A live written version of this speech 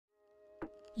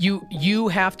You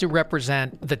have to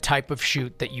represent the type of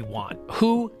shoot that you want.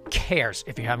 Who cares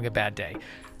if you're having a bad day?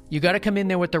 You got to come in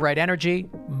there with the right energy,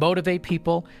 motivate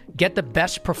people, get the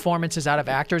best performances out of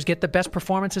actors, get the best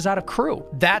performances out of crew.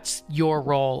 That's your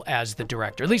role as the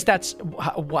director. At least that's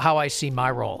how I see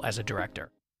my role as a director.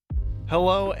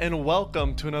 Hello and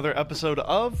welcome to another episode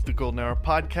of the Golden Hour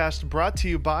Podcast, brought to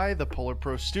you by the Polar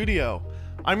Pro Studio.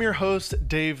 I'm your host,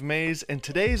 Dave Mays, and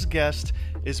today's guest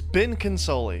is Ben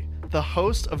Consoli, the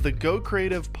host of the Go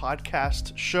Creative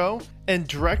podcast show and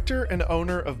director and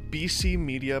owner of BC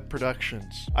Media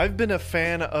Productions. I've been a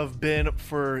fan of Ben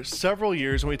for several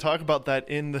years, and we talk about that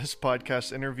in this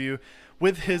podcast interview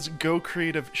with his Go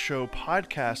Creative Show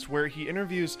podcast, where he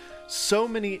interviews so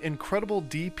many incredible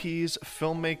DPs,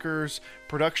 filmmakers,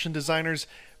 production designers,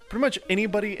 pretty much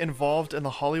anybody involved in the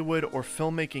Hollywood or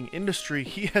filmmaking industry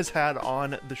he has had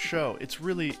on the show. It's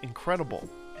really incredible.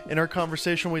 In our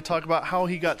conversation, we talk about how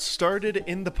he got started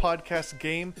in the podcast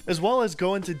game, as well as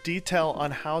go into detail on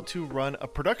how to run a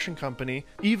production company,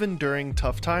 even during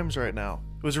tough times right now.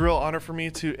 It was a real honor for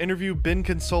me to interview Ben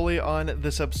Consoli on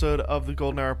this episode of the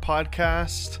Golden Hour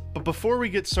Podcast. But before we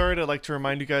get started, I'd like to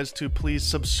remind you guys to please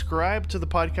subscribe to the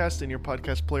podcast in your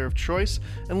podcast player of choice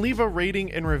and leave a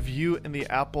rating and review in the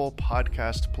Apple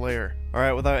Podcast player. All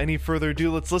right, without any further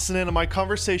ado, let's listen in on my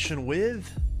conversation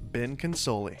with Ben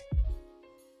Consoli.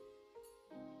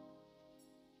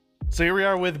 So here we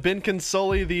are with Ben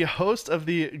Consoli, the host of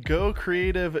the Go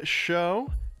Creative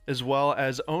Show, as well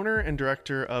as owner and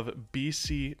director of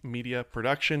BC Media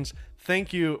Productions.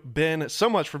 Thank you, Ben, so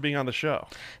much for being on the show.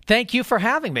 Thank you for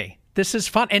having me. This is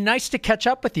fun and nice to catch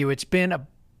up with you. It's been a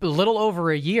little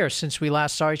over a year since we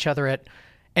last saw each other at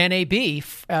NAB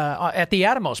at the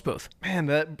Atomos booth.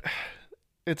 Man,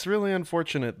 it's really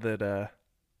unfortunate that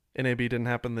NAB didn't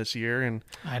happen this year, and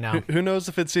I know. Who knows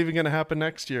if it's even going to happen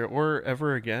next year or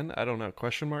ever again? I don't know.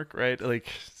 Question mark, right? Like,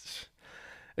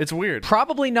 it's weird.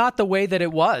 Probably not the way that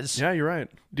it was. Yeah, you're right.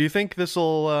 Do you think this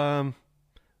will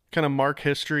kind of mark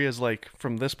history as, like,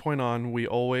 from this point on, we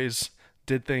always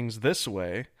did things this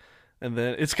way? And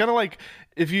then it's kind of like,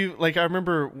 if you, like, I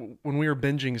remember when we were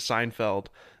binging Seinfeld,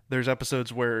 there's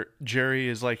episodes where Jerry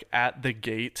is, like, at the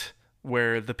gate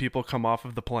where the people come off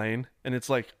of the plane, and it's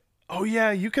like, oh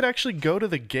yeah, you could actually go to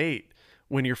the gate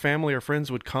when your family or friends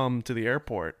would come to the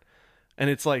airport. And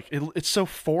it's like, it's so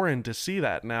foreign to see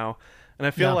that now. And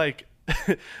I feel like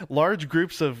large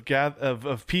groups of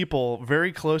people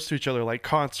very close to each other, like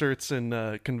concerts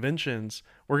and conventions,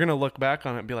 we're going to look back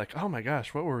on it and be like, oh my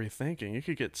gosh, what were we thinking? You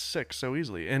could get sick so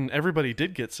easily. And everybody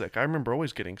did get sick. I remember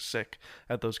always getting sick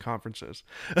at those conferences.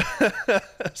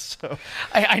 So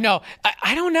I know.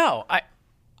 I don't know.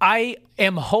 I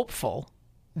am hopeful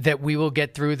that we will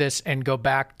get through this and go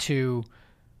back to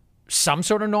some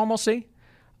sort of normalcy.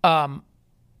 I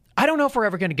don't know if we're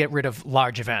ever going to get rid of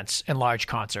large events and large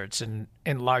concerts and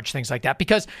large things like that,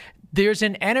 because there's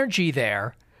an energy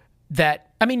there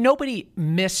that, I mean, nobody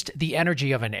missed the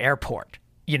energy of an airport,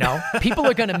 you know? People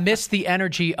are going to miss the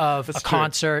energy of a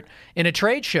concert in a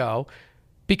trade show,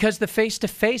 because the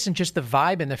face-to-face and just the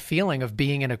vibe and the feeling of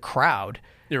being in a crowd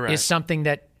is something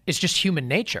that is just human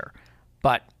nature.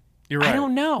 But you're right. I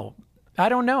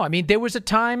don't know. I mean, there was a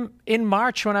time in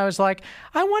March when I was like,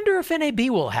 I wonder if NAB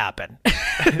will happen.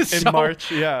 In March,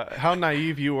 yeah. How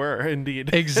naive you were,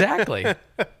 indeed. Exactly.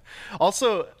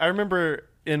 Also, I remember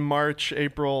in March,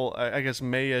 April, I guess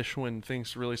May-ish, when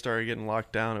things really started getting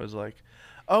locked down, it was like,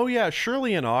 oh yeah,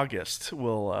 surely in August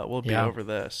we'll be over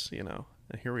this, you know.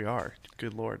 And here we are.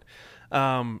 Good Lord.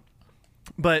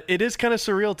 But it is kind of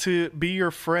surreal to be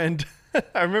your friend.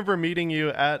 I remember meeting you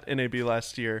at NAB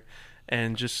last year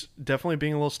and just definitely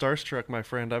being a little starstruck, my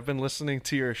friend. I've been listening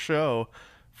to your show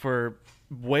for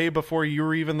way before you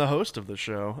were even the host of the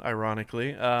show,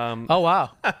 ironically. Oh,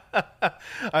 wow.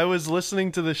 I was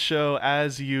listening to the show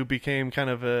as you became kind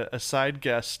of a side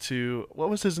guest to, what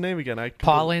was his name again?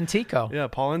 Paul Antico. Yeah,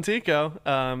 Paul Antico.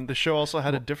 The show also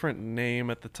had a different name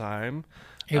at the time.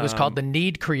 It was called the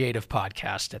Need Creative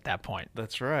Podcast at that point.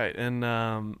 That's right.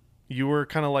 And you were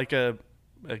kind of like a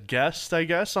guest, I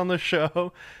guess, on the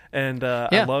show. And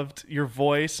I loved your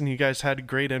voice, and you guys had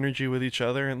great energy with each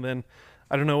other. And then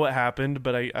I don't know what happened,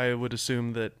 but I would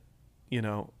assume that, you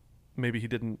know, maybe he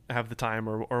didn't have the time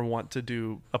or want to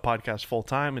do a podcast full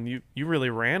time. And you really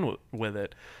ran with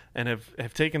it and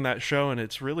have taken that show, and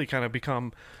it's really kind of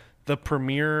become the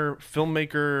premier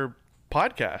filmmaker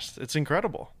podcast. It's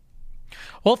incredible.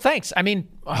 Well, thanks. I mean,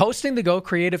 hosting the Go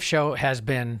Creative Show has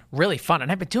been really fun, and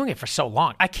I've been doing it for so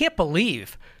long. I can't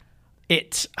believe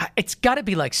it's got to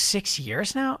be like 6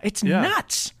 years now. It's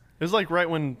nuts. It was like right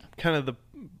when kind of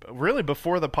really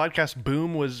before the podcast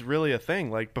boom was really a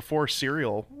thing, like before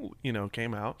Serial,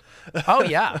 came out. Oh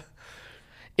yeah.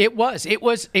 It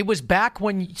was back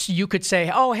when you could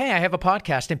say, "Oh, hey, I have a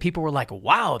podcast," and people were like,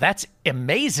 "Wow, that's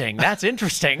amazing. That's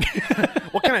interesting."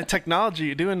 What kind of technology are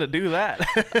you doing to do that?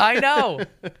 I know.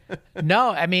 No,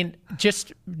 I mean,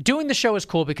 just doing the show is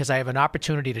cool because I have an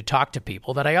opportunity to talk to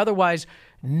people that I otherwise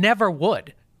never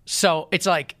would. So it's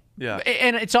like, yeah.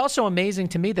 And it's also amazing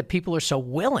to me that people are so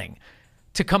willing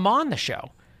to come on the show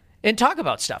and talk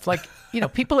about stuff. Like,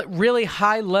 people at really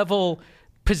high level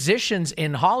positions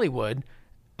in Hollywood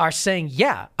are saying,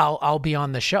 yeah, I'll be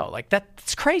on the show. Like,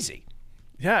 that's crazy.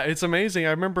 Yeah, it's amazing.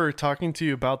 I remember talking to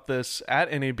you about this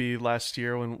at NAB last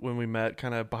year when we met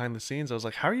kind of behind the scenes. I was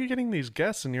like, how are you getting these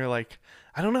guests? And you're like,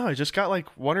 I don't know. I just got like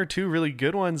one or two really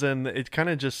good ones, and it kind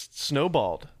of just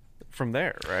snowballed from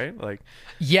there, right? Like,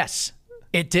 yes,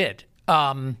 it did.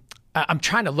 I'm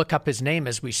trying to look up his name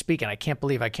as we speak, and I can't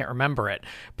believe I can't remember it.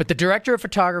 But the director of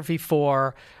photography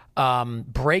for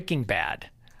Breaking Bad.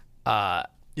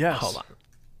 Yes. Hold on.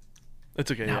 It's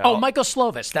okay. Yeah. Oh, Michael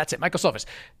Slovis. That's it. Michael Slovis.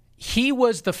 He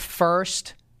was the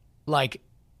first, like,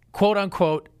 quote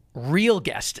unquote, real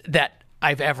guest that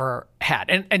I've ever had.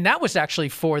 And that was actually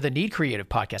for the Need Creative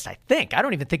podcast, I think. I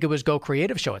don't even think it was Go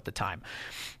Creative Show at the time.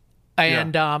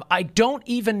 And I don't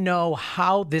even know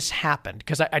how this happened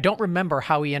because I don't remember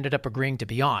how he ended up agreeing to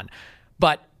be on.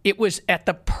 But it was at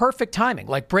the perfect timing.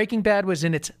 Like, Breaking Bad was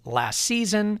in its last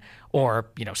season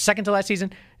or, second to last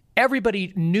season.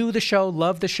 Everybody knew the show,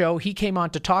 loved the show. He came on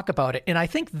to talk about it. And I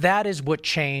think that is what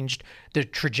changed the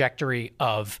trajectory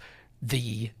of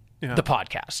the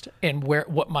podcast and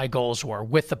what my goals were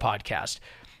with the podcast.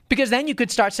 Because then you could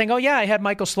start saying, oh, yeah, I had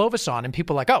Michael Slovis on. And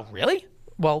people are like, oh, really?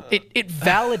 Well, it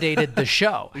validated the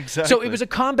show. Exactly. So it was a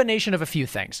combination of a few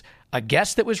things. A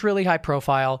guest that was really high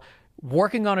profile,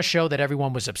 working on a show that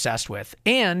everyone was obsessed with,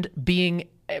 and being,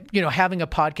 having a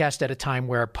podcast at a time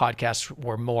where podcasts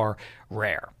were more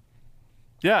rare.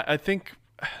 Yeah, I think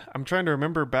I'm trying to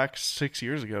remember back 6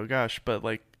 years ago, gosh, but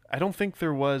like, I don't think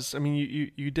there was, I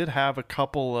mean, you did have a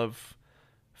couple of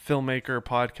filmmaker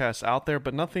podcasts out there,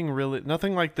 but nothing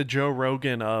like the Joe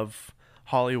Rogan of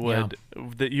Hollywood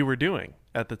that you were doing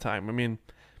at the time. I mean,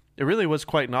 it really was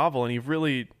quite novel, and you've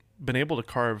really been able to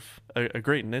carve a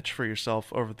great niche for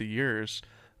yourself over the years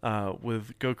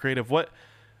with Go Creative. What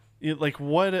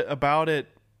about it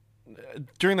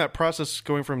during that process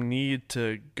going from Need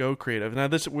to Go Creative? Now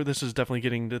this is definitely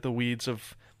getting to the weeds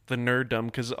of the nerddom,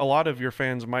 because a lot of your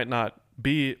fans might not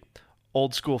be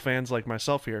old school fans like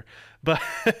myself here, but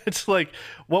it's like,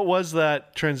 what was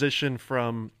that transition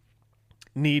from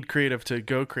Need Creative to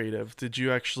Go Creative? Did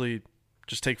you actually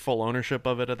just take full ownership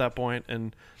of it at that point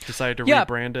and decide to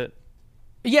rebrand it?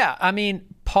 Yeah, I mean,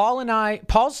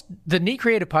 the Need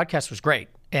Creative podcast was great,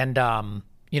 and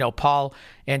Paul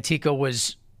Antico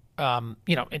was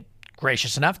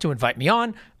gracious enough to invite me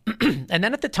on. And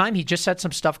then at the time, he just had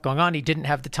some stuff going on. He didn't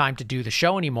have the time to do the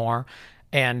show anymore,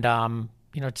 and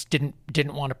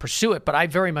didn't want to pursue it. But I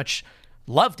very much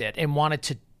loved it and wanted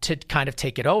to kind of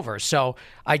take it over. So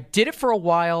I did it for a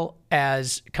while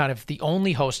as kind of the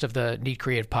only host of the Need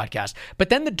Creative podcast. But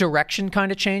then the direction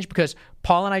kind of changed because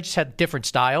Paul and I just had different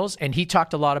styles, and he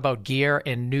talked a lot about gear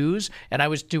and news, and I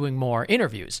was doing more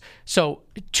interviews. So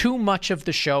too much of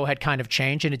the show had kind of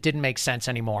changed, and it didn't make sense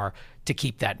anymore to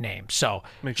keep that name. So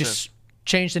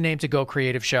changed the name to Go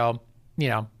Creative Show,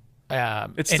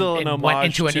 it's still an homage went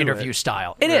into an interview it.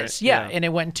 style. It right. is, yeah. And it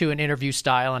went into an interview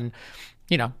style, and,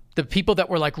 the people that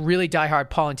were like really diehard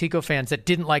Paul Antico fans that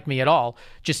didn't like me at all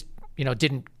just,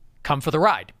 didn't come for the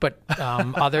ride. But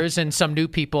others and some new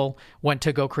people went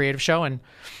to Go Creative Show, and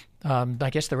I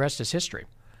guess the rest is history.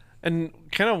 And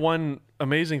kind of one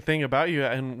amazing thing about you,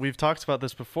 and we've talked about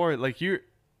this before, like you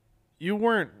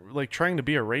weren't like trying to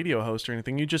be a radio host or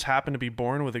anything. You just happened to be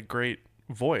born with a great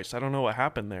voice. I don't know what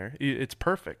happened there. It's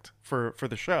perfect for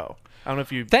the show. I don't know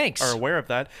if you are aware of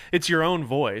that. It's your own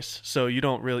voice, so you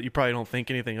probably don't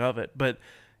think anything of it, but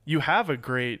you have a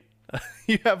great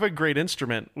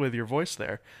instrument with your voice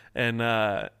there. And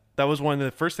that was one of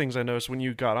the first things I noticed when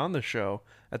you got on the show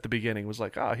at the beginning, was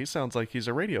like, he sounds like he's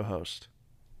a radio host.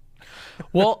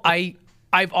 Well,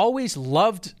 I've always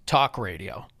loved talk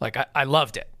radio. Like I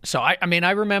loved it. So I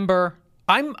remember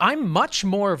I'm much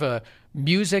more of a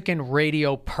music and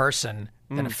radio person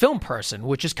than a film person,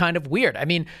 which is kind of weird. I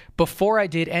mean, before I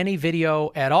did any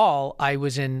video at all, I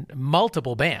was in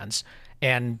multiple bands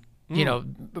and,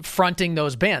 fronting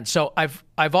those bands. So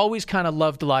I've always kind of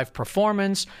loved live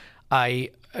performance.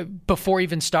 Before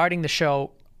even starting the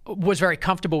show, was very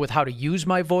comfortable with how to use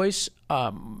my voice,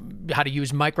 how to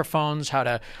use microphones, how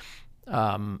to,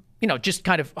 just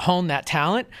kind of hone that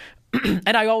talent.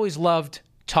 And I always loved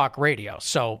talk radio.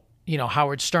 So,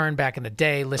 Howard Stern back in the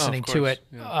day, listening to it.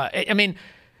 Yeah.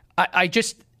 I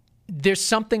just, there's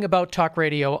something about talk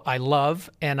radio I love,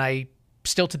 and I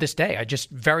still to this day, I just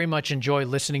very much enjoy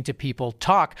listening to people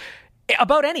talk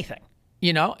about anything.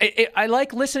 I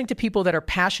like listening to people that are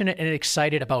passionate and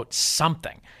excited about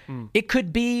something. It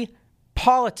could be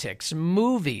politics,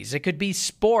 movies, it could be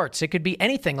sports, it could be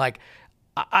anything. Like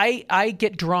I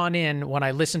get drawn in when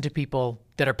I listen to people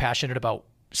that are passionate about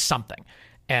something.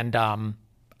 And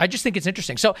I just think it's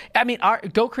interesting. So, our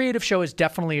Go Creative Show is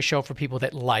definitely a show for people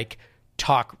that like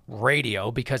talk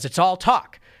radio because it's all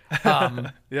talk.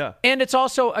 Yeah. And it's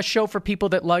also a show for people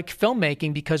that like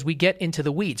filmmaking because we get into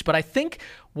the weeds. But I think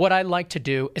what I like to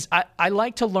do is I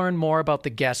like to learn more about the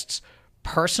guests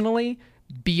personally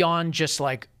beyond just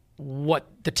like what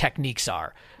the techniques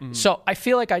are. So I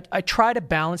feel like I try to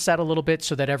balance that a little bit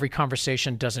so that every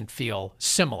conversation doesn't feel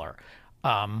similar.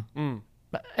 And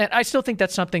I still think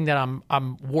that's something that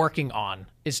I'm working on,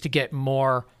 is to get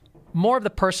more of the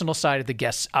personal side of the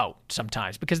guests out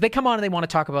sometimes, because they come on and they want to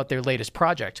talk about their latest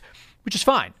project, which is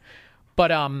fine. But,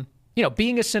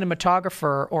 being a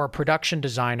cinematographer or a production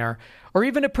designer or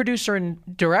even a producer and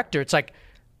director, it's like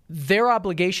their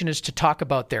obligation is to talk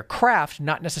about their craft,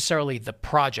 not necessarily the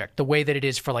project, the way that it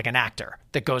is for like an actor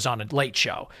that goes on a late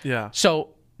show. Yeah. So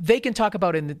they can talk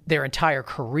about their entire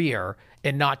career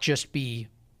and not just be,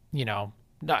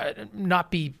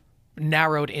 not be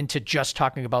narrowed into just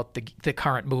talking about the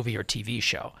current movie or TV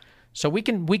show. So we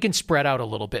can spread out a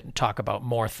little bit and talk about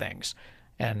more things.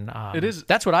 And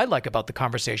that's what I like about the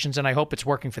conversations, and I hope it's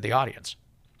working for the audience.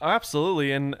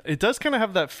 Absolutely. And it does kind of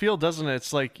have that feel, doesn't it?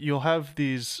 It's like you'll have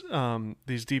these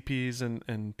DPs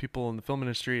and people in the film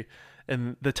industry,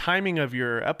 and the timing of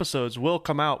your episodes will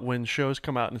come out when shows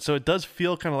come out. And so it does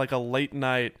feel kind of like a late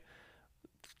night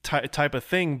type of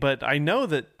thing. But I know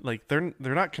that like they're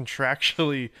not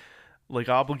contractually like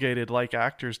obligated like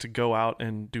actors to go out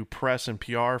and do press and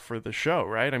PR for the show,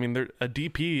 right? I mean, a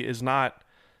DP is not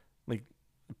like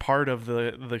part of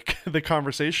the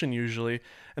conversation usually,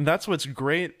 and that's what's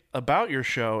great about your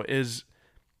show is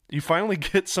you finally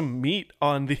get some meat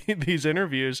on these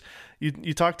interviews.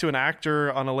 You talk to an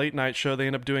actor on a late night show, they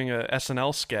end up doing a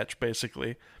SNL sketch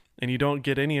basically, and you don't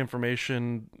get any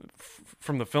information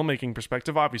from the filmmaking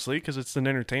perspective, obviously, because it's an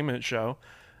entertainment show.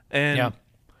 And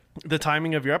the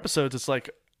timing of your episodes, it's like,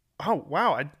 oh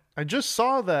wow, I just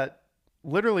saw that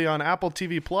literally on Apple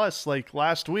TV Plus like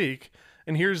last week,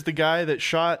 and here's the guy that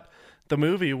shot the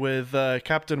movie with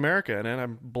Captain America, and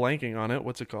I'm blanking on it.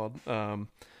 What's it called?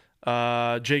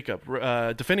 Jacob,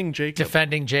 Defending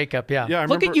Jacob. Yeah. Yeah.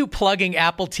 Look at you plugging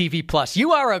Apple TV Plus.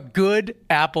 You are a good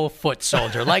Apple foot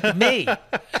soldier, like me.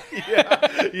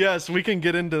 Yeah. Yes, we can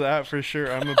get into that for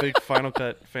sure. I'm a big Final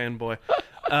Cut fanboy.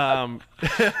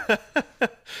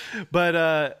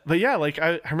 But yeah, like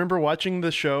I remember watching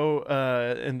the show,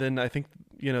 and then I think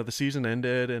the season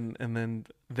ended, and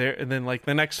then like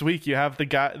the next week you have the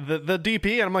guy, the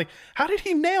DP, and I'm like, how did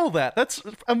he nail that? That's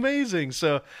amazing.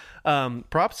 So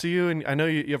props to you, and I know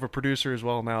you have a producer as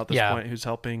well now at this point who's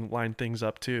helping line things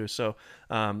up too. So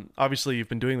obviously you've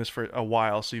been doing this for a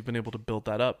while, so you've been able to build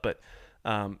that up, but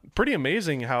pretty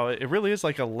amazing how it really is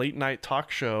like a late night talk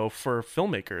show for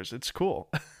filmmakers. It's cool.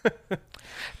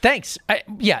 Thanks.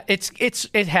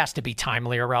 It has to be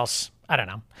timely, or else I don't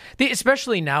know.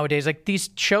 Especially nowadays, like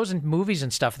these shows and movies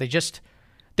and stuff,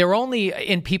 they're only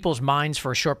in people's minds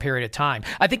for a short period of time.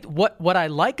 I think what I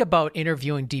like about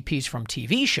interviewing DPs from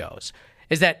TV shows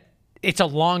is that it's a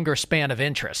longer span of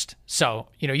interest. So,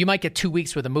 you might get 2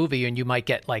 weeks with a movie and you might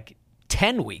get like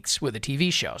 10 weeks with a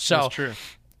TV show. So that's true.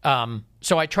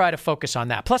 So I try to focus on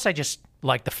that. Plus, I just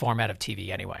like the format of TV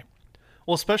anyway.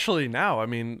 Well, especially now. I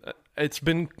mean, it's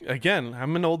been, again,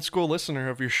 I'm an old school listener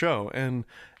of your show, and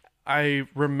I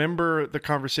remember the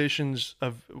conversations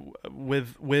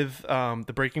with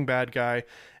the Breaking Bad guy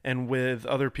and with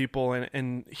other people,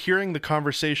 and hearing the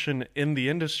conversation in the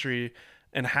industry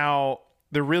and how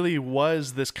there really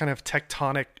was this kind of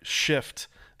tectonic shift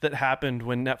that happened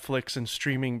when Netflix and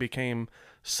streaming became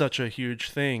such a huge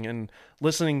thing. And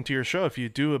listening to your show, if you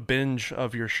do a binge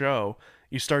of your show,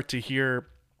 you start to hear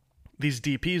these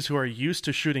DPs who are used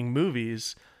to shooting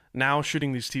movies now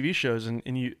shooting these TV shows,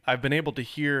 and I've been able to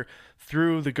hear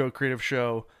through the Go Creative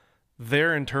Show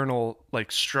their internal like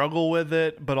struggle with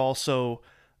it, but also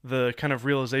the kind of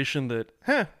realization that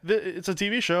it's a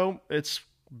TV show, it's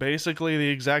basically the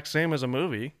exact same as a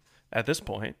movie at this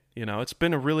point. It's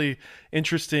been a really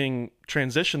interesting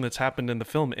transition that's happened in the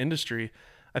film industry.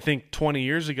 I think 20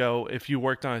 years ago, if you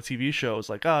worked on a TV show, it's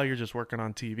like, oh, you're just working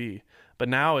on TV. But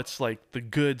now it's like the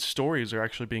good stories are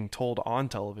actually being told on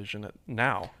television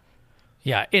now.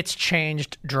 Yeah, it's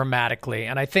changed dramatically.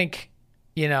 And I think,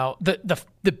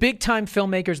 the big time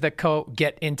filmmakers that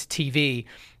get into TV,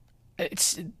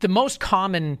 it's the most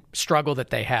common struggle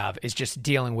that they have is just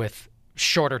dealing with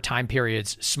shorter time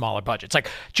periods, smaller budgets. Like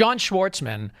John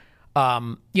Schwartzman,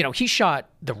 he shot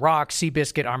The Rock,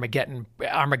 Seabiscuit,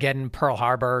 Armageddon, Pearl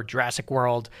Harbor, Jurassic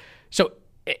World. So,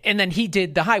 and then he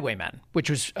did The Highwaymen, which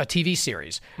was a TV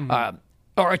series, or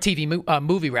a TV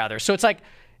movie rather. So it's like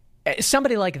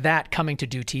somebody like that coming to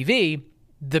do TV,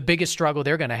 the biggest struggle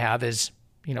they're going to have is,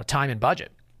 time and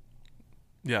budget.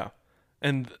 Yeah.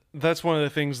 And that's one of the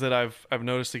things that I've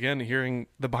noticed again, hearing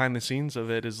the behind the scenes of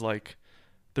it is like,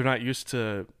 they're not used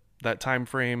to that time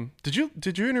frame. Did you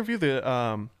interview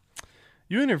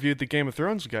you interviewed the Game of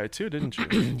Thrones guy too, didn't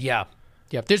you? Yeah.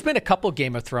 There's been a couple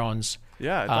Game of Thrones.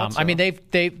 Yeah, I thought so. I mean,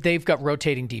 they've got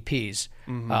rotating DPs.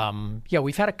 Mm-hmm.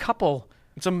 We've had a couple.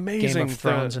 It's amazing Game of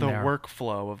Thrones the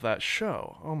workflow of that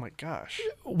show. Oh my gosh.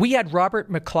 We had Robert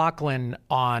McLaughlin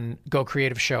on Go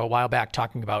Creative Show a while back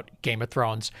talking about Game of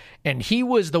Thrones, and he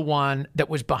was the one that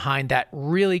was behind that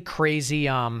really crazy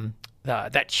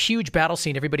that huge battle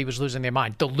scene. Everybody was losing their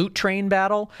mind. The loot train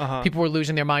battle, people were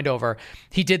losing their mind over.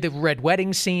 He did the red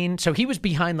wedding scene. So he was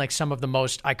behind like some of the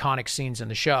most iconic scenes in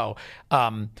the show.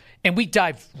 And we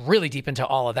dive really deep into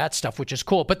all of that stuff, which is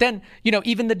cool. But then,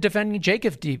 even the defending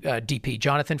Jacob DP,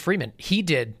 Jonathan Freeman, he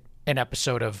did an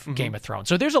episode of Game of Thrones.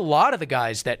 So there's a lot of the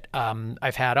guys that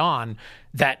I've had on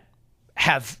that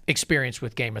have experience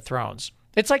with Game of Thrones.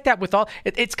 It's like that with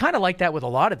it's kind of like that with a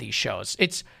lot of these shows.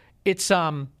 It's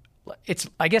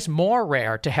I guess more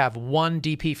rare to have one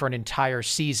DP for an entire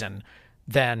season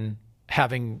than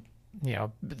having,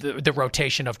 the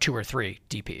rotation of 2 or 3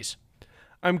 DPs.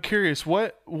 I'm curious,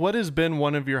 what has been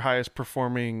one of your highest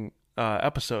performing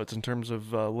episodes in terms of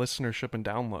listenership and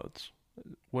downloads?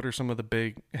 What are some of the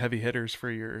big heavy hitters for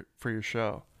your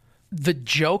show? The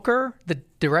Joker, the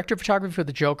director of photography for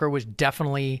The Joker was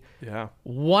definitely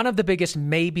one of the biggest,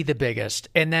 maybe the biggest.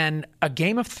 And then a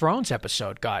Game of Thrones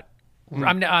episode got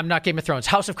I'm not Game of Thrones.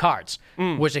 House of Cards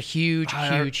was a huge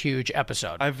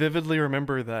episode. I vividly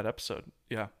remember that episode.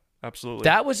 Yeah, absolutely.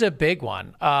 That was a big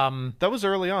one. That was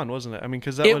early on, wasn't it? I mean,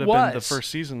 because that would have been the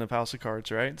first season of House of Cards,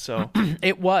 right? So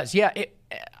it was. Yeah.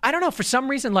 I don't know. For some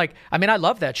reason, I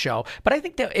love that show, but I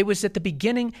think that it was at the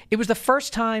beginning. It was the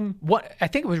first time. I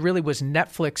think it was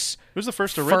Netflix. It was the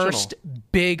first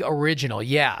big original.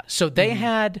 Yeah. So they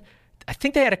had. I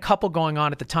think they had a couple going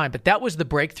on at the time, but that was the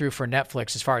breakthrough for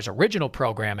Netflix as far as original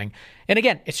programming. And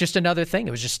again, it's just another thing.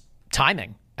 It was just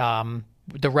timing. The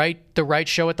right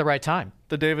show at the right time.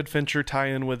 The David Fincher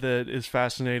tie-in with it is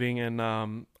fascinating, and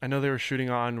I know they were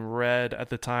shooting on Red at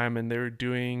the time, and they were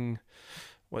doing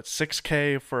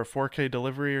 6K for a 4K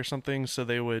delivery or something. So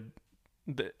I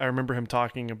remember him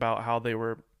talking about how they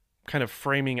were kind of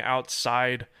framing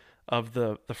outside of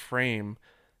the frame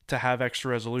to have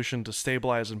extra resolution to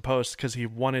stabilize in post, because he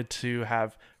wanted to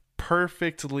have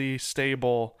perfectly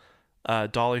stable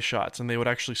dolly shots, and they would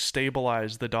actually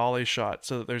stabilize the dolly shot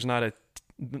so that there's not an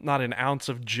ounce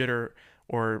of jitter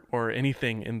or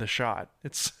anything in the shot.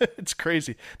 It's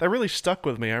crazy. That really stuck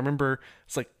with me. I remember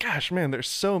it's like, gosh, man, they're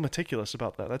so meticulous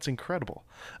about that. That's incredible.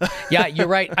 Yeah, you're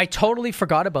right. I totally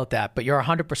forgot about that, but you're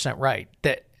 100% right.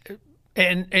 That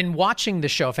and watching the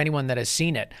show, if anyone that has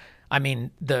seen it, I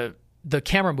mean, the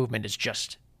camera movement is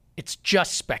it's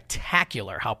just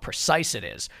spectacular how precise it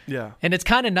is. Yeah. And it's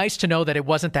kind of nice to know that it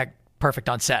wasn't that perfect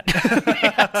on set.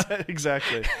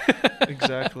 Exactly.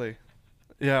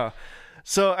 Yeah.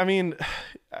 So, I mean,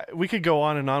 we could go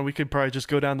on and on. We could probably just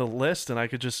go down the list and I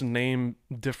could just name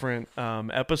different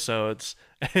episodes,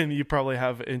 and you probably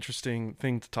have an interesting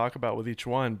thing to talk about with each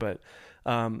one. But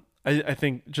I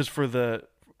think just for the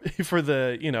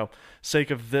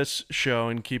sake of this show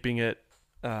and keeping it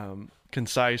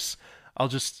concise, I'll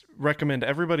just recommend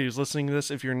everybody who's listening to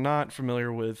this, if you're not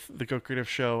familiar with the Go Creative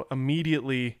Show,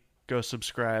 immediately go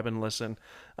subscribe and listen.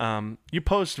 You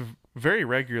post very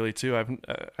regularly too.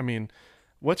 I mean,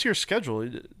 what's your schedule?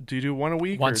 Do you do one a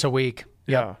week? Once a week.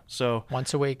 Yeah. So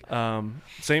once a week.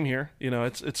 Same here.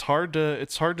 It's hard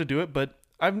to do it, but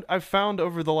I've found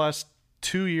over the last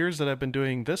 2 years that I've been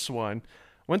doing this one,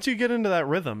 once you get into that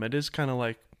rhythm, it is kind of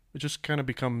like, it just kind of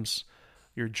becomes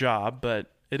your job, but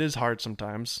it is hard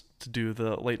sometimes to do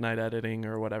the late night editing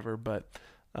or whatever. But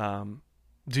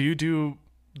do you do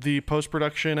the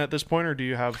post-production at this point, or do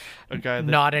you have a guy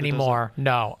not anymore?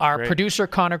 No. Our producer,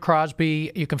 Connor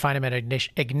Crosby, you can find him at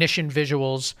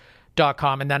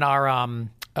ignitionvisuals.com. And then our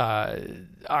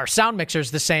our sound mixer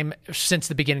is the same since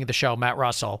the beginning of the show. Matt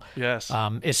Russell, Yes.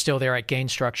 is still there at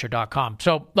gainstructure.com.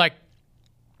 So like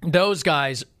those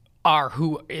guys are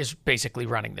who is basically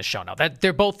running the show now. That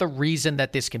they're both the reason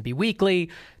that this can be weekly,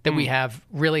 that we have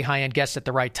really high-end guests at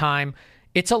the right time.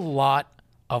 It's a lot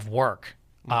of work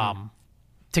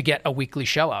to get a weekly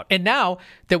show out. And now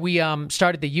that we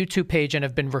started the YouTube page and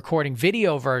have been recording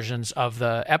video versions of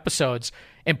the episodes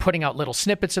and putting out little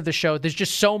snippets of the show, there's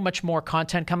just so much more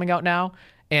content coming out now.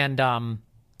 And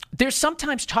there's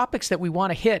sometimes topics that we want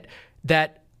to hit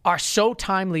that are so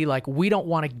timely, like we don't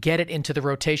want to get it into the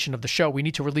rotation of the show. We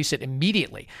need to release it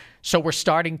immediately. So we're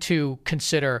starting to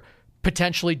consider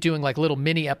potentially doing like little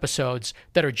mini episodes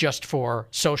that are just for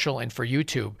social and for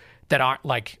YouTube that aren't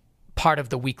like part of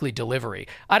the weekly delivery.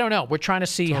 I don't know. We're trying to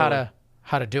see how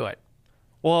to do it.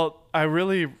 Well,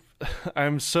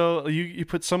 I'm so, you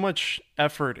put so much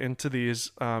effort into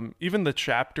these, even the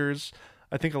chapters.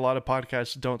 I think a lot of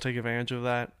podcasts don't take advantage of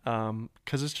that,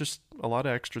 because it's just a lot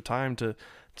of extra time to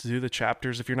do the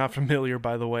chapters. If you're not familiar,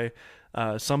 by the way,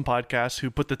 some podcasts who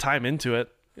put the time into it,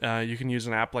 you can use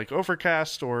an app like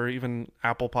Overcast, or even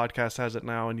Apple Podcast has it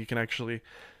now, and you can actually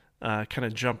kind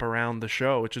of jump around the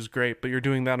show, which is great. But you're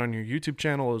doing that on your YouTube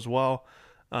channel as well.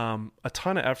 A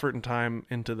ton of effort and time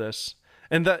into this,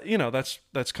 and that, you know,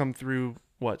 that's come through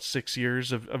 6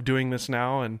 years of doing this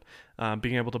now, and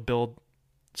being able to build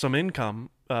some income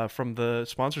from the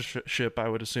sponsorship, I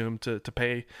would assume, to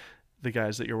pay the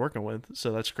guys that you're working with.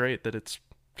 So that's great that it's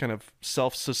kind of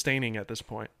self-sustaining at this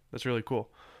point. That's really cool.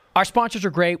 Our sponsors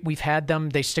are great. We've had them.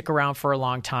 They stick around for a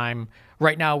long time.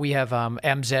 Right now we have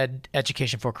MZ,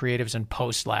 Education for Creatives, and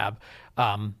Post Lab.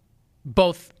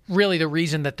 Both really the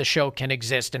reason that the show can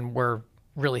exist, and we're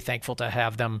really thankful to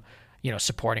have them,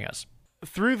 supporting us.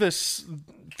 Through this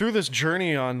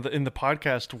journey in the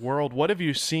podcast world, what have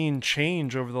you seen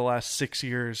change over the last 6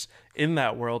 years in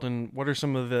that world, and what are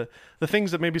some of the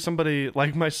things that maybe somebody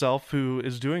like myself who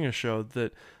is doing a show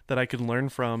that I could learn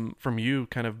from you,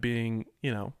 kind of being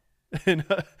an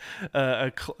OG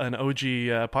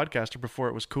podcaster before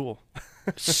it was cool?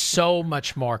 So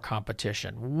much more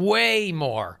competition, way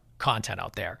more content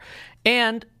out there,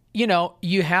 and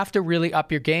you have to really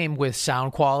up your game with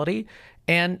sound quality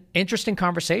and interesting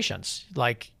conversations.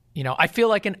 Like, I feel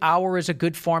like an hour is a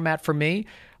good format for me,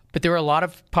 but there are a lot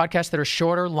of podcasts that are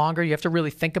shorter, longer. You have to really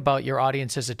think about your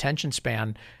audience's attention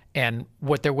span and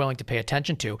what they're willing to pay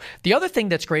attention to. The other thing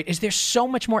that's great is there's so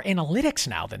much more analytics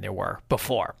now than there were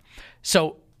before.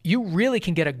 So you really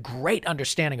can get a great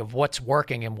understanding of what's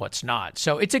working and what's not.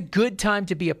 So it's a good time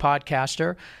to be a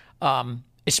podcaster,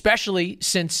 especially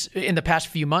since in the past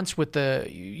few months with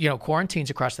the quarantines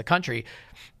across the country.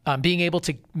 Being able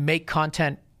to make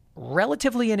content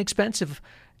relatively inexpensive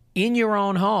in your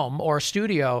own home or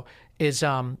studio was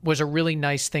a really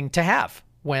nice thing to have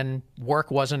when work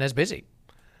wasn't as busy.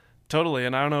 Totally.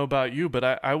 And I don't know about you, but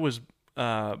I was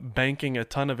banking a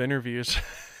ton of interviews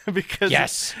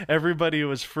because everybody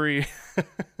was free.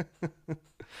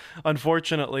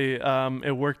 Unfortunately,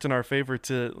 it worked in our favor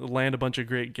to land a bunch of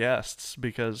great guests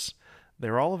because they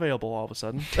were all available all of a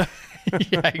sudden.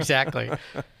 Yeah, exactly.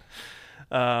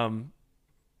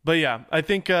 But yeah, I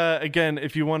think, again,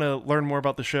 if you want to learn more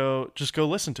about the show, just go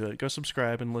listen to it. Go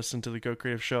subscribe and listen to the Go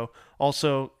Creative Show.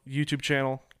 Also, YouTube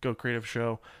channel, Go Creative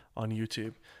Show on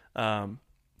YouTube.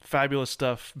 Fabulous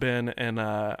stuff, Ben. And,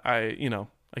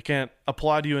 I can't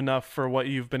applaud you enough for what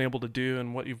you've been able to do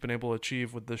and what you've been able to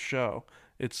achieve with this show.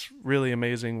 It's really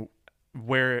amazing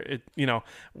where it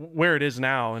is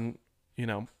now, and,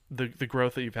 the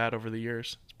growth that you've had over the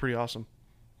years. It's pretty awesome.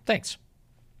 Thanks.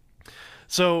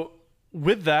 So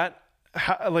with that,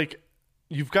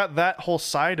 you've got that whole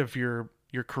side of your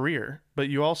career, but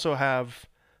you also have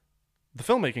the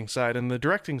filmmaking side and the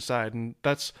directing side, and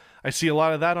I see a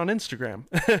lot of that on Instagram,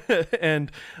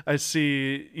 and I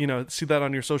see that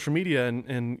on your social media,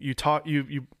 and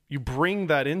you bring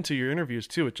that into your interviews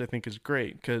too, which I think is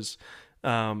great because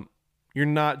you're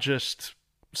not just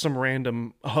some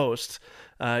random host.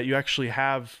 You actually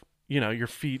have your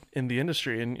feet in the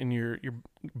industry and your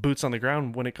boots on the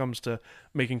ground when it comes to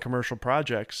making commercial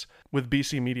projects with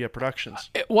BC Media Productions.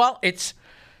 Well, it's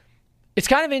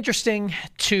kind of interesting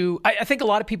I think a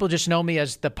lot of people just know me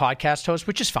as the podcast host,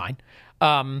 which is fine.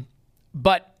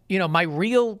 But my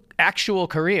real actual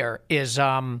career is,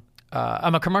 I'm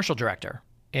a commercial director,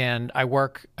 and I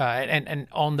work, and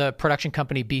own the production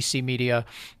company BC Media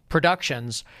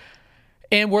Productions,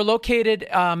 and we're located,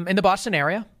 in the Boston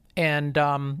area. And,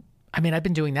 I've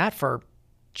been doing that for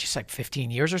just like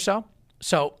 15 years or so.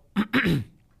 So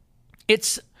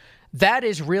that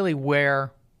is really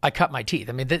where I cut my teeth.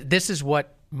 This is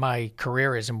what my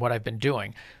career is and what I've been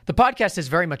doing. The podcast is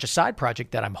very much a side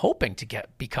project that I'm hoping to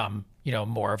become,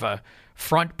 more of a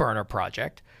front burner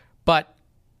project. But,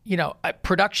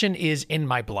 production is in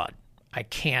my blood. I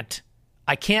can't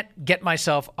get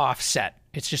myself offset.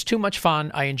 It's just too much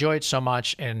fun. I enjoy it so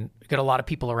much, and got a lot of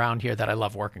people around here that I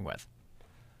love working with.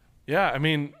 Yeah, I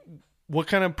mean, what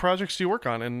kind of projects do you work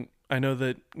on? And I know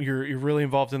that you're really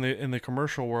involved in the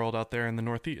commercial world out there in the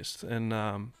Northeast,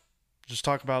 and just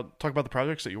talk about the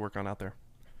projects that you work on out there.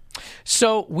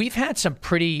 So we've had some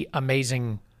pretty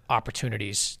amazing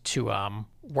opportunities to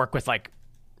work with,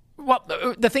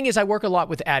 the thing is, I work a lot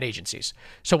with ad agencies.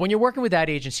 So when you're working with ad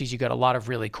agencies, you got a lot of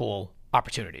really cool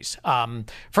opportunities.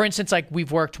 For instance,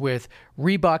 we've worked with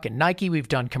Reebok and Nike. We've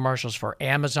done commercials for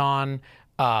Amazon,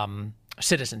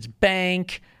 Citizens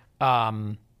Bank.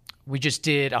 We just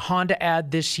did a Honda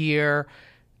ad this year.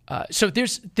 So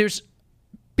there's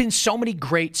been so many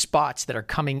great spots that are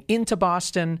coming into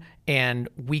Boston, and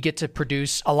we get to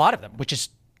produce a lot of them, which is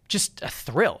just a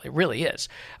thrill. It really is.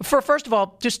 First of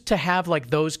all, just to have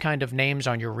those kind of names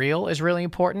on your reel is really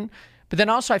important. But then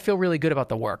also I feel really good about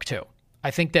the work too.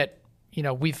 I think that,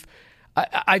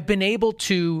 I've been able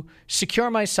to secure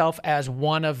myself as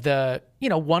one of the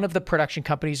production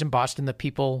companies in Boston that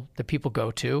people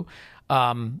go to.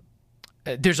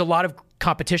 There's a lot of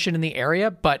competition in the area,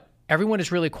 but everyone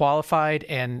is really qualified,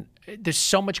 and there's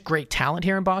so much great talent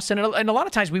here in Boston. And a lot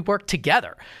of times we work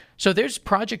together. So there's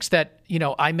projects that,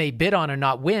 I may bid on and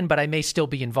not win, but I may still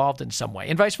be involved in some way,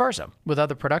 and vice versa with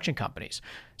other production companies.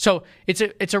 So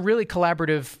it's a really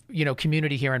collaborative,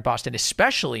 community here in Boston,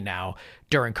 especially now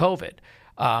during COVID.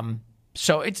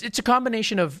 So it's a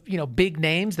combination of, big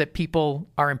names that people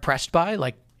are impressed by,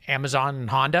 like Amazon and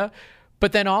Honda,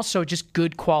 but then also just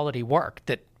good quality work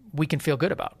that we can feel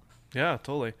good about. Yeah,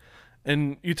 totally.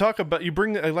 And you talk about, you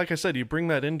bring, like I said, you bring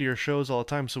that into your shows all the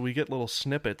time. So we get little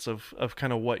snippets of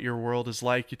kind of what your world is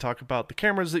like. You talk about the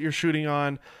cameras that you're shooting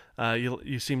on.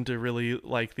 You seem to really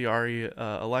like the Ari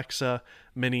Alexa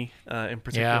Mini in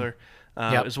particular,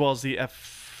 as well as the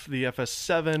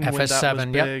FS7 when that was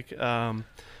big. Yep.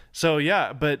 So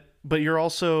yeah, but you're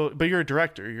a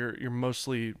director. You're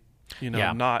mostly,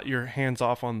 not, you're hands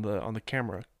off on the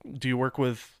camera. Do you work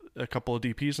with a couple of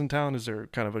DPs in town? Is there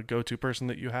kind of a go-to person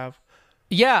that you have?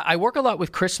 Yeah, I work a lot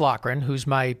with Chris Loughran, who's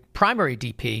my primary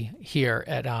DP here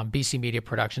at BC Media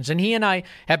Productions, and he and I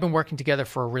have been working together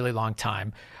for a really long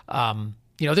time.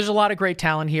 There's a lot of great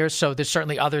talent here, so there's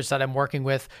certainly others that I'm working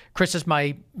with. Chris is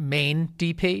my main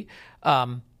DP,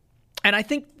 and I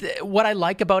think what I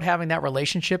like about having that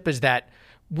relationship is that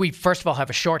we, first of all, have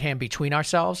a shorthand between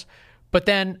ourselves, but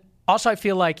then also I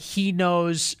feel like he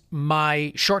knows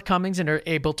my shortcomings and are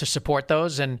able to support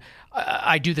those, and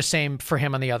I do the same for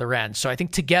him on the other end. So I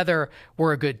think together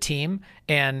we're a good team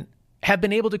and have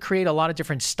been able to create a lot of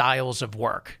different styles of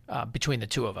work between the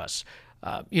two of us.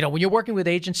 When you're working with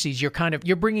agencies, you're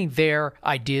bringing their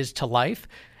ideas to life,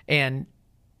 and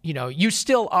you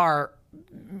still are,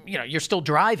 you're still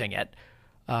driving it,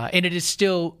 and it is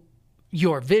still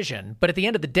your vision. But at the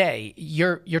end of the day,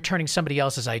 you're turning somebody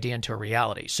else's idea into a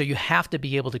reality. So you have to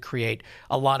be able to create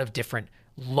a lot of different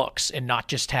looks and not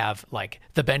just have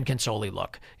the Ben Consoli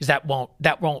look, because that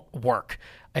won't work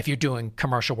if you're doing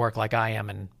commercial work like I am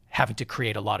and having to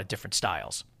create a lot of different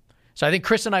styles. So I think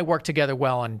Chris and I work together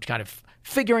well on kind of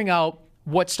figuring out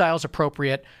what style is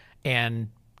appropriate and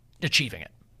achieving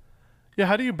it. Yeah,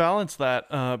 how do you balance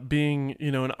that, being,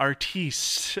 an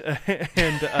artiste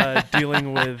and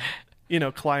dealing with,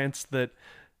 clients that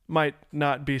might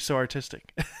not be so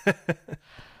artistic,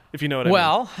 if you know what I mean?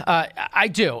 Well, I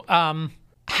do.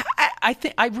 I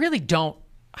think I really don't.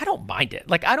 I don't mind it.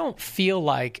 I don't feel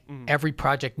like every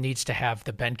project needs to have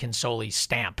the Ben Consoli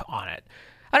stamp on it.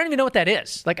 I don't even know what that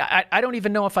is. I don't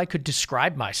even know if I could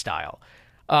describe my style.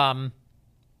 I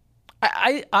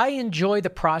enjoy the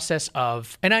process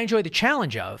of, and I enjoy the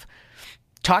challenge of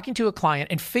talking to a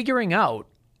client and figuring out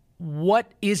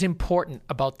what is important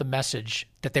about the message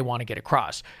that they want to get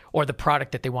across or the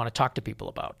product that they want to talk to people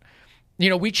about.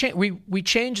 We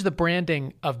changed the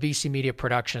branding of BC Media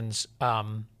Productions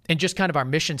and just kind of our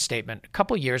mission statement a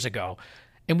couple years ago,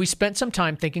 and we spent some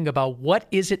time thinking about what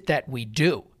is it that we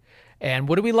do and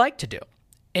what do we like to do.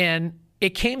 And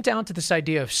it came down to this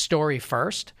idea of story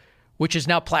first, which is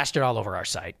now plastered all over our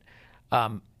site.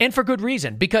 And for good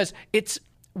reason, because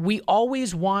we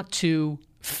always want to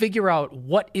figure out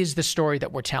what is the story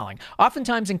that we're telling.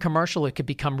 Oftentimes in commercial, it could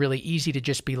become really easy to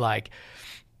just be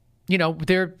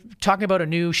they're talking about a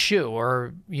new shoe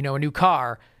or, a new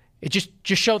car. It just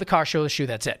show the car, show the shoe,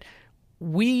 that's it.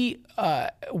 We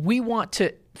want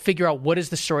to figure out what is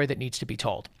the story that needs to be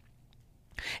told.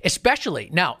 Especially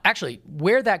now, actually,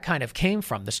 where that kind of came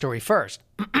from, the story first,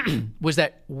 was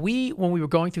that when we were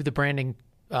going through the branding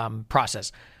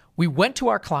process, we went to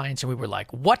our clients and we were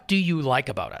like, what do you like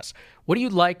about us? What do you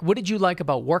like? What did you like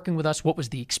about working with us? What was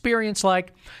the experience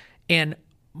like? And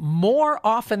more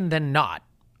often than not,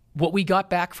 what we got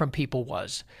back from people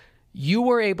was, you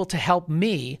were able to help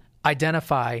me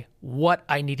identify what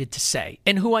I needed to say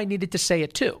and who I needed to say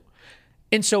it to.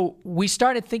 And so we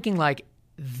started thinking like,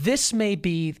 this may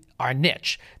be our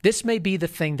niche. This may be the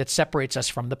thing that separates us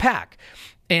from the pack.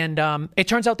 And it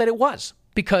turns out that it was,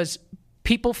 because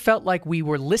people felt like we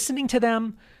were listening to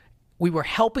them. We were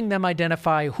helping them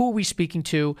identify who are we speaking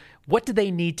to, what do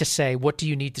they need to say, what do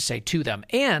you need to say to them,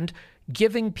 and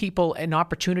giving people an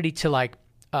opportunity to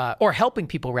or helping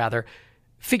people rather,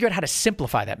 figure out how to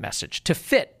simplify that message to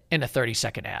fit in a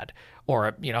 30-second ad or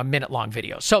a minute-long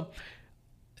video. So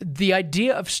the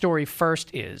idea of Story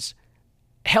First is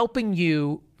helping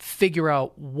you figure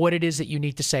out what it is that you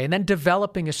need to say and then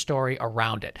developing a story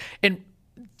around it. And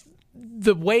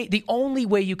the only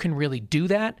way you can really do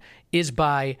that is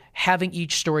by having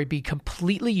each story be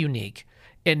completely unique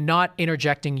and not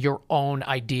interjecting your own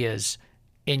ideas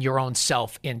and your own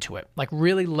self into it. Like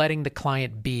really letting the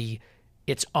client be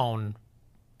its own,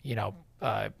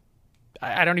 I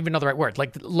don't even know the right word.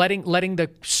 Like letting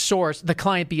the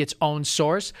client be its own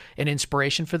source and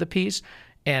inspiration for the piece,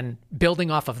 and building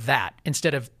off of that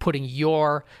instead of putting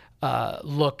your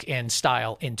look and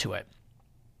style into it,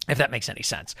 if that makes any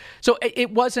sense. So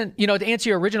it wasn't, to answer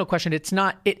your original question, it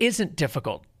isn't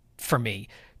difficult for me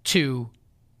to,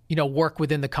 work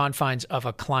within the confines of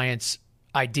a client's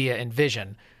idea and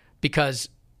vision, because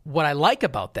what I like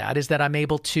about that is that I'm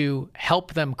able to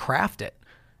help them craft it.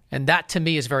 And that to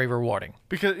me is very rewarding.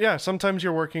 Because, sometimes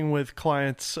you're working with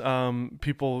clients,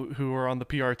 people who are on the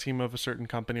PR team of a certain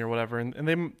company or whatever,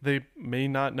 and they may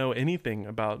not know anything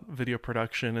about video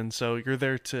production. And so you're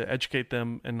there to educate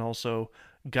them and also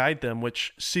guide them,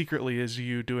 which secretly is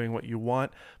you doing what you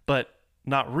want, but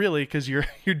not really, because you're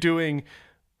doing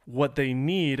what they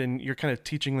need and you're kind of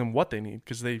teaching them what they need,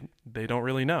 because they don't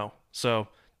really know. So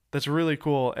that's really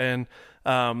cool. And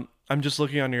I'm just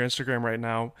looking on your Instagram right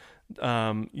now.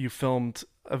 You filmed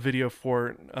a video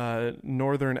for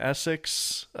Northern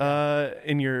Essex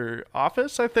in your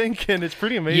office, I think, and it's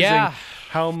pretty amazing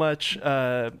how much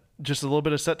just a little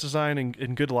bit of set design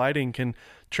and good lighting can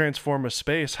transform a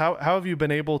space. How have you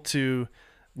been able to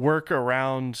work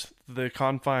around the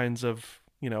confines of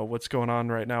what's going on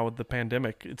right now with the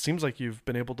pandemic? It seems like you've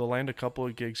been able to land a couple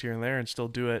of gigs here and there and still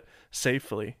do it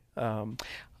safely.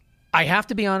 I have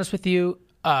to be honest with you.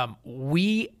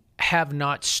 We have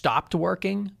not stopped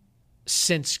working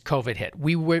since COVID hit.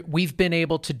 We've been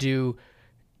able to do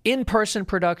in-person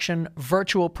production,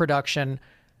 virtual production.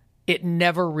 It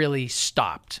never really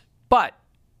stopped. But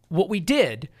what we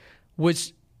did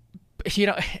was,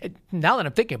 now that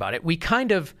I'm thinking about it, we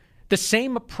kind of, the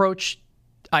same approach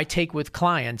I take with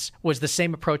clients was the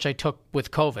same approach I took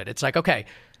with COVID. It's like, okay,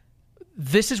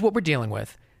 this is what we're dealing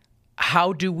with.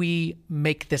 How do we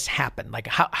make this happen? Like,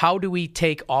 how do we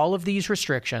take all of these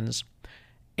restrictions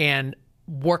and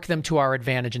work them to our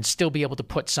advantage and still be able to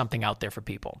put something out there for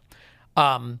people?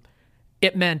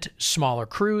 It meant smaller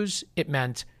crews. It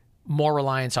meant more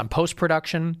reliance on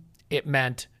post-production. It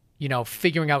meant,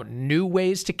 figuring out new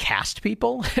ways to cast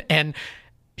people and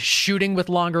shooting with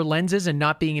longer lenses and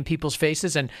not being in people's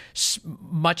faces and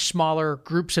much smaller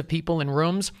groups of people in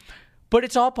rooms. But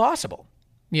it's all possible,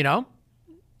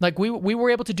 Like we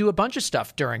were able to do a bunch of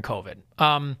stuff during COVID.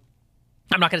 I'm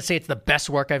not going to say it's the best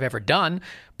work I've ever done,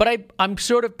 but I'm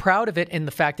sort of proud of it in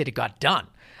the fact that it got done.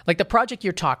 Like the project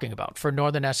you're talking about for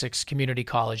Northern Essex Community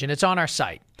College, and it's on our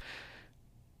site.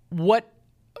 What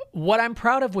I'm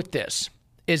proud of with this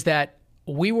is that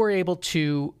we were able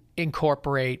to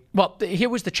incorporate, here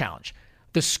was the challenge.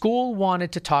 The school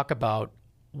wanted to talk about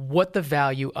what the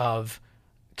value of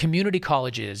community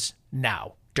college is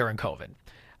now during COVID.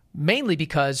 Mainly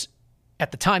because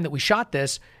at the time that we shot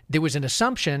this, there was an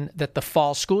assumption that the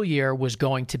fall school year was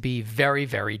going to be very,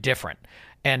 very different.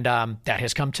 And that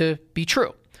has come to be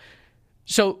true.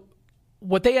 So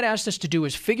what they had asked us to do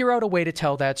is figure out a way to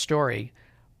tell that story,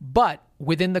 but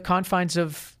within the confines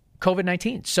of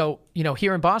COVID-19. So,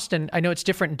 here in Boston, I know it's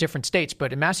different in different states,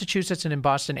 but in Massachusetts and in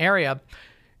Boston area,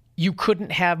 you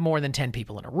couldn't have more than 10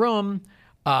 people in a room.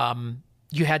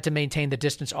 You had to maintain the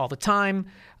distance all the time.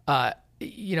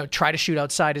 Try to shoot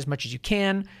outside as much as you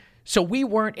can. So we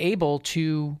weren't able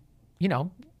to,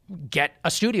 get a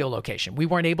studio location. We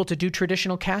weren't able to do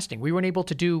traditional casting. We weren't able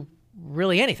to do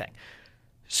really anything.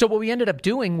 So what we ended up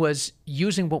doing was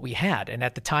using what we had. And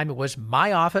at the time it was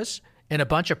my office and a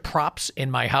bunch of props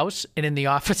in my house and in the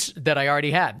office that I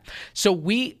already had. So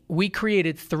we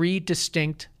created 3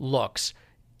 distinct looks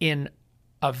in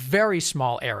a very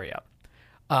small area,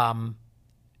 and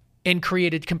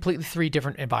created completely 3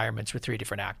 different environments with 3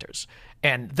 different actors.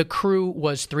 And the crew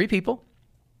was 3 people.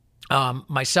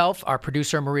 Myself, our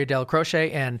producer, Maria Del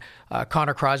Croce, and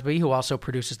Connor Crosby, who also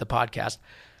produces the podcast.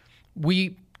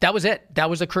 That was it. That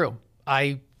was the crew.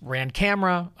 I ran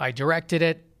camera, I directed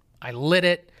it, I lit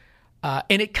it,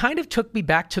 and it kind of took me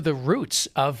back to the roots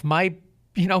of my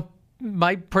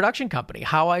production company,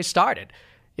 how I started.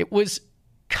 It was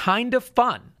kind of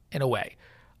fun in a way,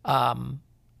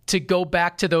 to go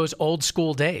back to those old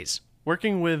school days.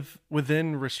 Working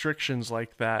within restrictions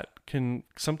like that can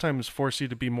sometimes force you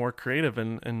to be more creative,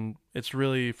 and it's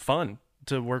really fun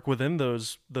to work within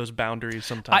those boundaries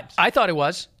sometimes. I thought it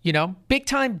was, big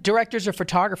time directors of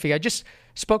photography. I just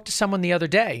spoke to someone the other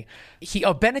day.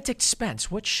 Benedict Spence.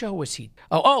 What show was he?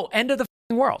 End of the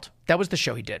World. That was the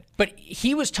show he did. But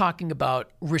he was talking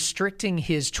about restricting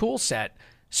his tool set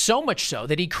so much so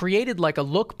that he created like a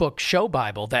lookbook show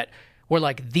Bible that were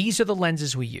like, these are the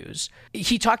lenses we use.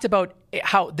 He talked about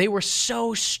how they were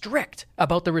so strict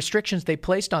about the restrictions they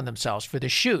placed on themselves for the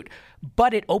shoot,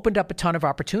 but it opened up a ton of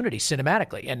opportunity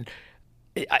cinematically. And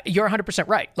you're 100%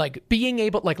 right. Like being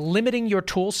able, like limiting your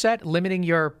tool set, limiting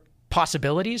your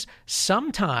possibilities,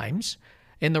 sometimes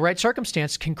in the right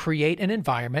circumstance can create an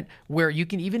environment where you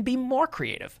can even be more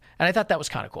creative. And I thought that was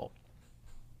kind of cool.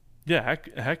 Yeah,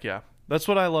 heck yeah. That's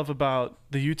what I love about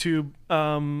the YouTube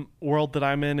world that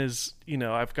I'm in is,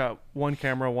 I've got one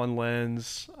camera, one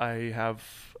lens. I have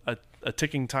a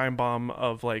ticking time bomb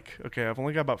of like, okay, I've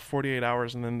only got about 48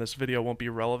 hours and then this video won't be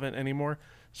relevant anymore.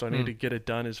 So I need to get it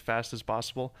done as fast as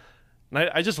possible. And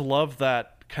I just love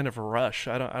that kind of rush.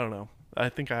 I don't know. I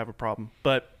think I have a problem,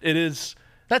 but it is.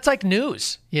 That's like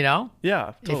news, Yeah,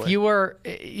 totally.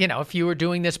 If you were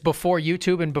doing this before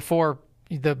YouTube and before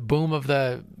the boom of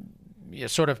the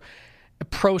sort of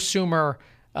prosumer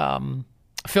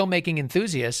filmmaking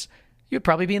enthusiaths, you'd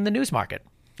probably be in the news market.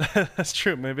 That's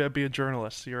true. Maybe I'd be a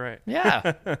journalist. You're right.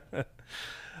 Yeah.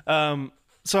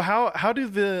 So how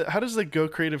does the Go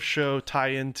Creative show tie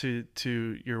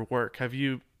into your work? Have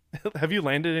you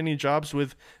landed any jobs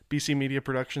with BC Media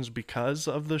Productions because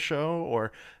of the show,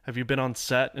 or have you been on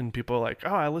set and people are like,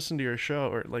 oh, I listened to your show,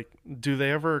 or like, do they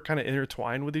ever kind of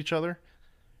intertwine with each other?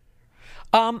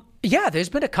 Yeah, there's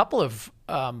been a couple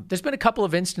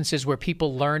of instances where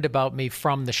people learned about me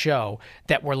from the show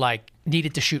that were like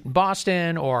needed to shoot in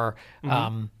Boston, or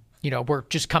were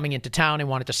just coming into town and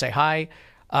wanted to say hi.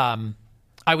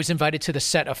 I was invited to the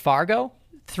set of Fargo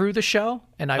through the show,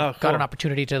 and I got an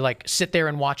opportunity to like sit there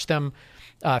and watch them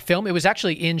film. It was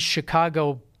actually in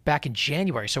Chicago back in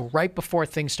January, so right before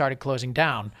things started closing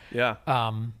down. Yeah.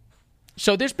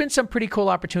 So there's been some pretty cool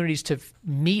opportunities to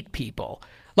meet people.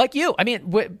 Like you, I mean,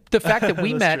 the fact that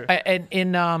we met at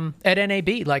NAB,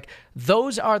 like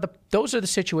those are the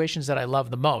situations that I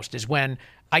love the most. Is when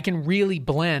I can really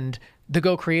blend the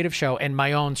Go Creative show and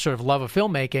my own sort of love of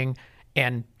filmmaking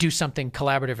and do something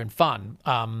collaborative and fun.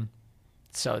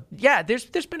 So yeah, there's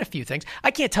been a few things.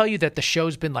 I can't tell you that the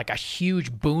show's been like a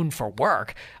huge boon for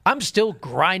work. I'm still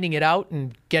grinding it out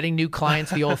and getting new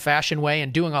clients the old-fashioned way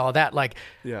and doing all of that. Like,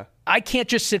 yeah. I can't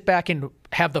just sit back and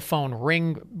have the phone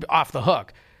ring off the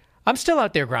hook. I'm still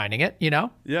out there grinding it, Yeah.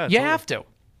 You totally. have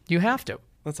to.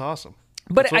 That's awesome.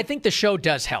 But I think the show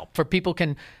does help for people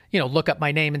can, look up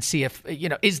my name and see if,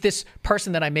 is this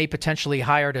person that I may potentially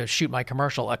hire to shoot my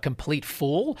commercial a complete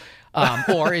fool?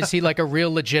 Or is he like a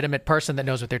real legitimate person that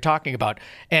knows what they're talking about?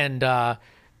 And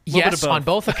yes, on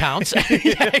both accounts.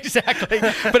 Yeah, exactly.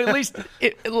 But at least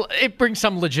it brings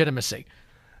some legitimacy.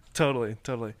 Totally.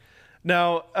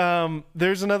 Now,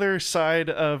 there's another side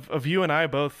of you and I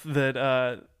both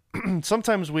that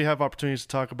sometimes we have opportunities to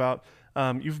talk about.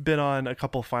 You've been on a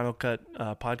couple Final Cut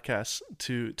podcasts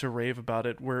to rave about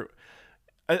it, where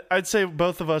I'd say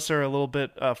both of us are a little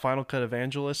bit Final Cut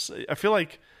evangelists. I feel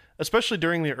like, especially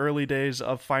during the early days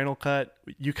of Final Cut,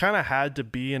 you kind of had to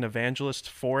be an evangelist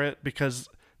for it because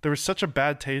there was such a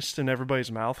bad taste in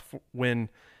everybody's mouth when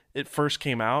it first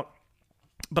came out.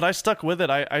 But I stuck with it.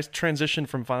 I transitioned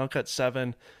from Final Cut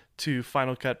 7 to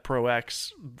Final Cut Pro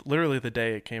X literally the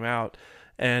day it came out,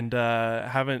 and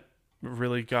haven't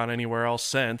really gone anywhere else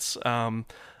since. I'm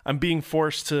being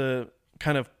forced to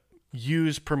kind of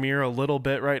use Premiere a little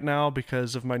bit right now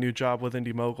because of my new job with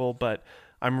Indie Mogul, but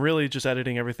I'm really just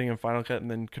editing everything in Final Cut and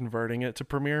then converting it to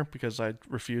Premiere because I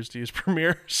refuse to use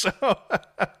Premiere. So,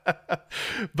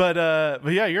 but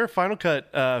yeah, you're a Final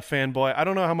Cut fanboy. I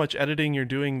don't know how much editing you're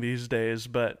doing these days,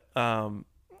 but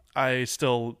I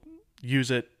still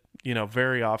use it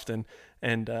very often,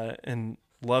 and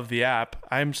love the app.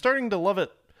 I'm starting to love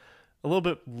it a little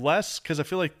bit less because I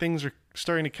feel like things are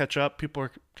starting to catch up. People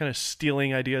are kind of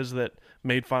stealing ideas that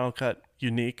made Final Cut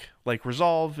unique. Like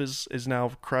Resolve is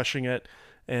now crushing it,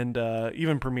 and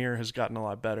even Premiere has gotten a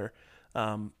lot better.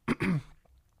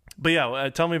 But yeah,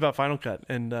 tell me about Final Cut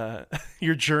and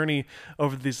your journey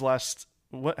over these last,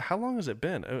 how long has it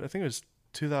been? I think it was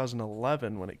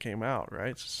 2011 when it came out,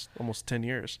 right? It's almost 10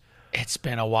 years. It's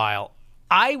been a while.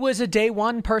 I was a day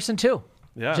one person too.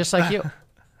 Yeah. Just like you.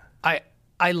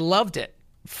 I loved it.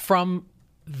 From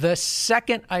the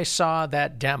second I saw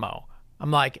that demo, I'm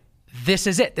like, this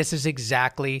is it. This is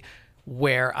exactly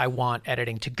where I want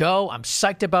editing to go. I'm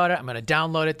psyched about it. I'm going to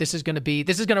download it. This is going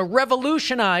to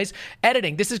revolutionize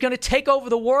editing. This is going to take over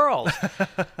the world.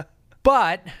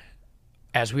 But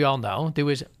as we all know, there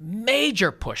was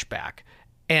major pushback,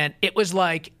 and it was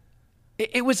like,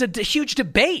 it was a huge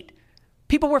debate.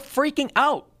 People were freaking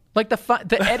out. Like the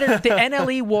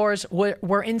NLE wars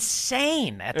were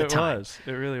insane at the time.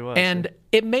 It really was. And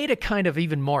it made it kind of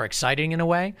even more exciting in a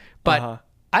way. But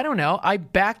I don't know. I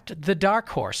backed the dark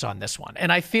horse on this one.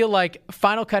 And I feel like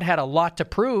Final Cut had a lot to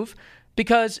prove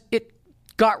because it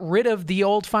got rid of the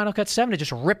old Final Cut 7. It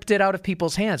just ripped it out of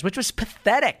people's hands, which was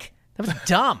pathetic. That was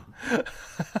dumb.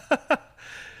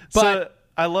 So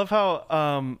I love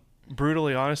how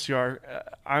brutally honest you are.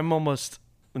 I'm almost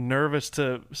nervous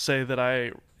to say that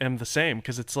I am the same,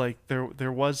 because it's like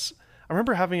there was, I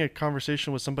remember having a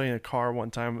conversation with somebody in a car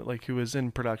one time, like who was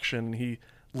in production. He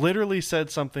literally said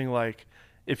something like,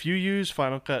 if you use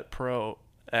Final Cut Pro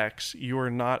X, you are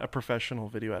not a professional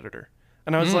video editor.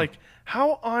 And I was like,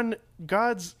 how on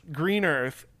God's green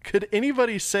earth could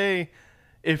anybody say,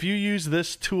 if you use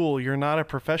this tool, you're not a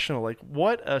professional? Like,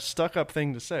 what a stuck up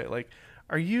thing to say. Like,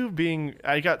 are you being,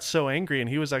 I got so angry, and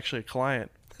he was actually a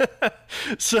client.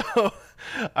 So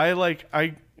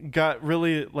I got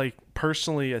really like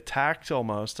personally attacked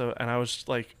almost. And I was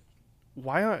like,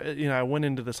 why, I went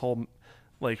into this whole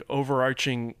like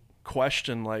overarching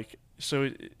question. Like,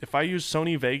 so if I use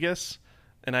Sony Vegas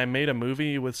and I made a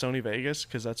movie with Sony Vegas,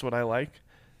 cause that's what I like,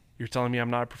 you're telling me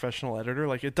I'm not a professional editor?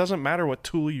 Like, it doesn't matter what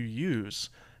tool you use.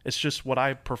 It's just what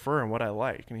I prefer and what I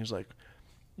like. And he's like,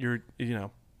 you're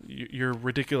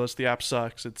ridiculous. The app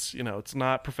sucks. It's, it's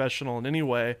not professional in any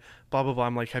way, blah, blah, blah.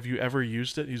 I'm like, have you ever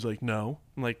used it? He's like, no.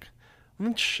 I'm like,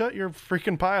 shut your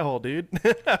freaking pie hole, dude.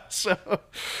 So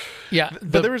yeah,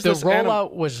 but there was the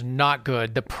rollout was not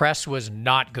good. The press was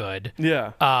not good.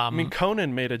 Yeah. I mean,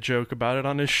 Conan made a joke about it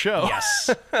on his show. Yes.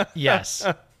 Yes.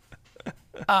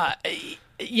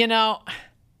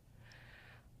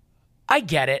 I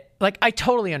get it. Like, I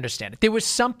totally understand it. There was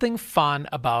something fun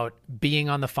about being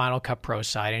on the Final Cut Pro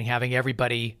side and having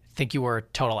everybody think you were a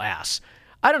total ass.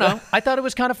 I don't know. I thought it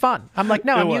was kind of fun. I'm like,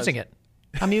 no, I'm using it.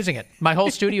 I'm using it. My whole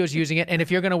studio is using it. And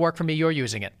if you're going to work for me, you're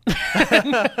using it.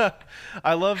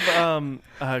 I love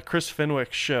Chris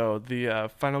Fenwick's show,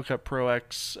 the Final Cut Pro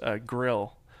X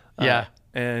grill. Yeah.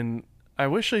 And I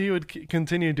wish he would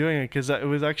continue doing it, because it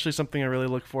was actually something I really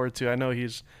look forward to. I know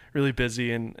he's really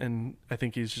busy, and I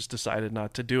think he's just decided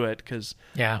not to do it because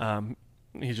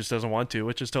he just doesn't want to,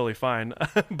 which is totally fine.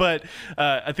 But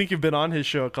I think you've been on his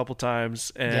show a couple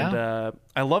times, and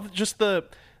I love just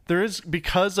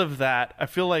because of that, I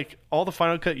feel like all the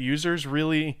Final Cut users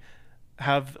really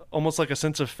have almost like a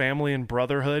sense of family and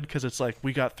brotherhood, because it's like,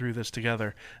 we got through this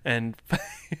together. And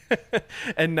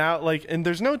and now, like, and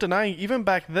there's no denying, even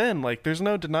back then, like, there's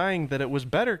no denying that it was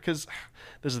better, because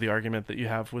this is the argument that you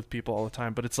have with people all the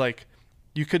time, but it's like,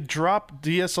 you could drop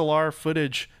DSLR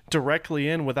footage directly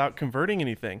in without converting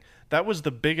anything. That was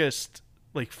the biggest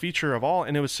like feature of all,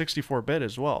 and it was 64-bit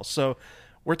as well. So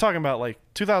we're talking about like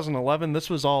 2011.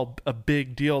 This was all a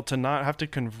big deal to not have to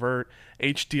convert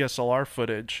HDSLR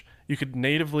footage. You could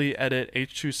natively edit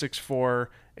H.264,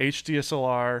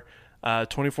 HDSLR,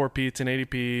 24p to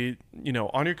 1080p,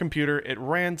 on your computer. It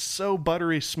ran so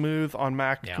buttery smooth on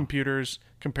Mac computers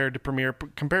compared to Premiere,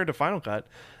 compared to Final Cut.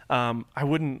 I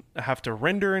wouldn't have to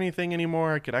render anything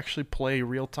anymore. I could actually play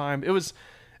real time. It was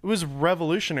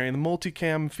revolutionary. The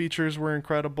multicam features were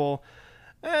incredible.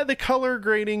 The color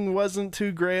grading wasn't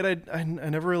too great. I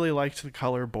never really liked the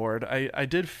color board. I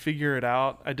did figure it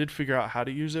out. I did figure out how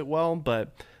to use it well,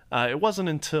 but it wasn't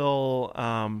until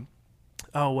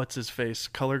what's his face?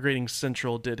 Color Grading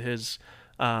Central did his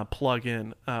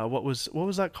plugin. What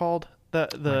was that called? Oh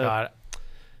my God.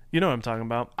 You know what I'm talking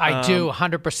about. I do,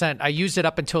 100%. I used it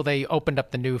up until they opened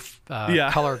up the new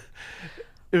color.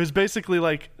 It was basically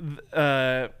like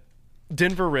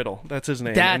Denver Riddle. That's his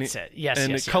name. That's it. Yes,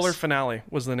 and Color Finale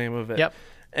was the name of it. Yep.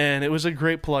 And it was a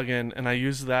great plugin, and I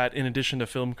used that in addition to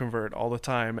Film Convert all the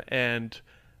time. And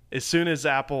as soon as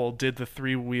Apple did the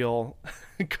 3-wheel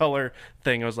color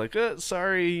thing, I was like,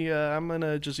 sorry, I'm going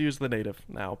to just use the native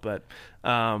now. But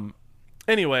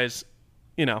anyways,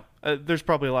 there's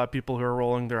probably a lot of people who are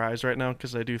rolling their eyes right now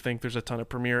because I do think there's a ton of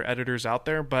Premiere editors out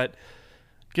there. But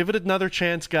give it another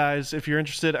chance, guys, if you're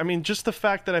interested. I mean, just the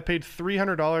fact that I paid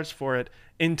 $300 for it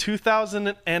in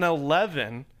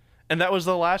 2011, and that was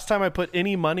the last time I put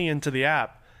any money into the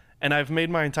app, and I've made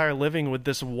my entire living with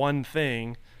this one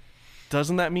thing.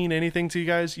 Doesn't that mean anything to you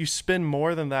guys? You spend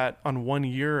more than that on 1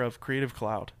 year of Creative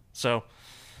Cloud. So,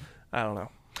 I don't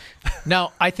know.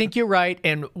 No, I think you're right.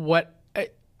 And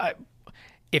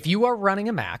if you are running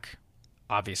a Mac,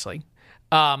 obviously,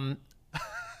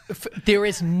 there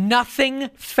is nothing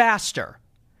faster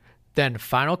than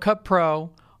Final Cut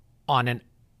Pro on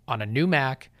a new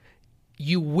Mac.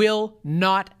 You will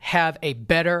not have a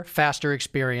better, faster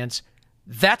experience.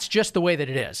 That's just the way that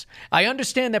it is. I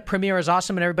understand that Premiere is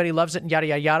awesome and everybody loves it and yada,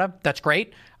 yada, yada. That's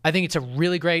great. I think it's a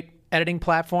really great editing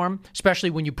platform, especially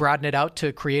when you broaden it out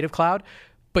to Creative Cloud.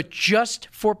 But just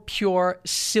for pure,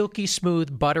 silky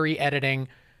smooth, buttery editing,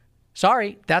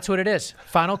 sorry, that's what it is.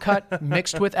 Final Cut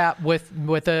mixed with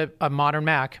a modern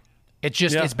Mac. It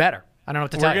just is better. I don't know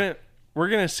what to tell you. We're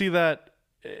going to see that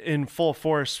in full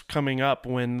force coming up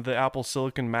when the Apple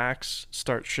Silicon Macs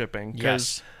start shipping.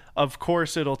 Because of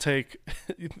course they're going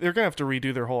to have to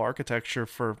redo their whole architecture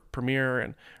for Premiere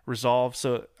and Resolve.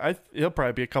 So it'll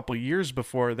probably be a couple years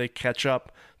before they catch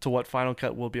up to what Final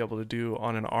Cut will be able to do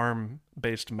on an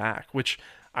ARM-based Mac, which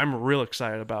I'm real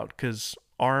excited about because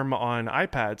ARM on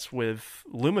iPads with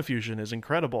LumaFusion is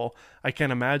incredible. I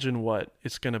can't imagine what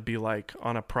it's going to be like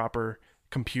on a proper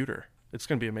computer. It's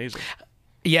going to be amazing.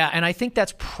 Yeah, and I think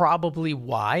that's probably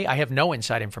why I have no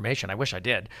inside information. I wish I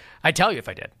did. I'd tell you if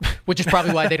I did, which is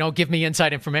probably why they don't give me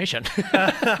inside information.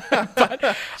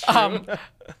 But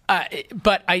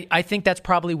I think that's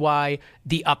probably why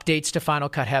the updates to Final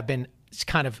Cut have been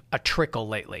kind of a trickle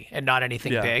lately and not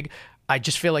anything big. I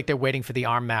just feel like they're waiting for the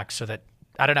ARM Mac so that,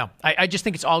 I don't know. I just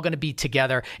think it's all going to be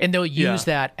together, and they'll use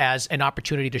that as an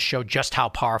opportunity to show just how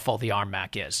powerful the ARM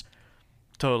Mac is.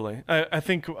 Totally. I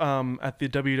think at the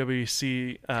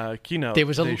WWDC keynote, there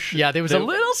was a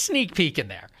little sneak peek in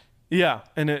there. Yeah,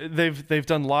 and they've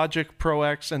done Logic Pro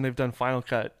X and they've done Final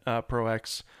Cut Pro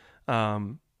X.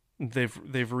 They've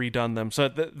redone them, so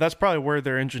that's probably where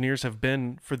their engineers have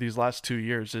been for these last 2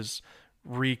 years, is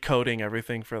recoding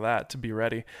everything for that to be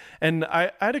ready. And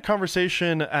I had a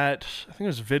conversation at, I think it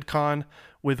was VidCon,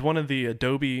 with one of the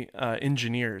Adobe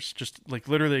engineers, just like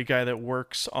literally a guy that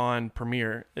works on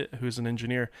Premiere, who's an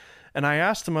engineer. And I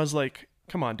asked him, I was like,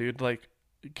 come on, dude, like,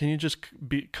 can you just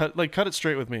cut it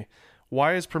straight with me?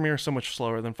 Why is Premiere so much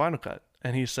slower than Final Cut?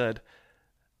 And he said,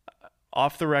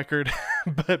 off the record,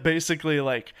 but basically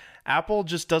like Apple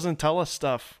just doesn't tell us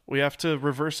stuff. We have to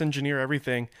reverse engineer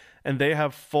everything, and they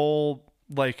have full,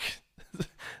 like,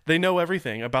 they know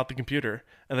everything about the computer,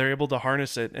 and they're able to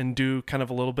harness it and do kind of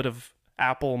a little bit of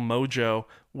Apple mojo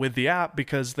with the app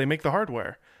because they make the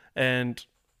hardware. And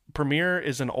Premiere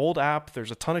is an old app. There's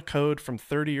a ton of code from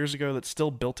 30 years ago that's still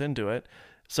built into it.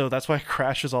 So that's why it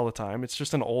crashes all the time. It's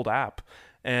just an old app.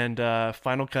 And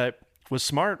Final Cut was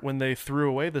smart when they threw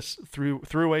away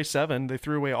 7. They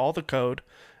threw away all the code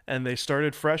and they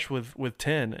started fresh with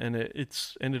 10. And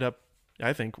it's ended up,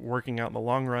 I think, working out in the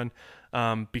long run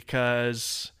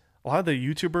because a lot of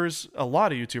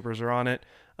YouTubers are on it.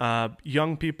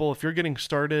 Young people, if you're getting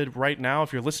started right now,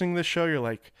 if you're listening to this show, you're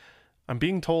like, I'm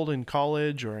being told in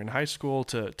college or in high school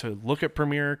to look at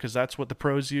Premiere because that's what the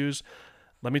pros use.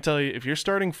 Let me tell you, if you're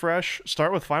starting fresh,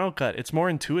 start with Final Cut. It's more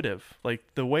intuitive. Like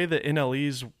the way that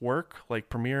NLEs work, like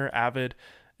Premiere, Avid,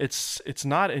 it's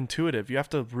not intuitive. You have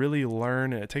to really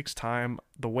learn, and it takes time.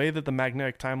 The way that the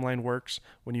magnetic timeline works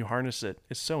when you harness it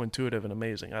is so intuitive and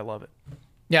amazing. I love it.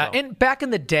 Yeah, and back in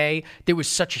the day, there was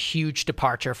such a huge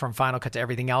departure from Final Cut to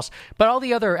everything else. But all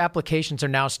the other applications are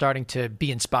now starting to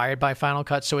be inspired by Final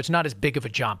Cut, so it's not as big of a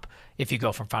jump if you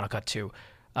go from Final Cut to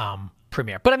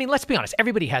Premiere. But I mean, let's be honest,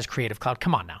 everybody has Creative Cloud.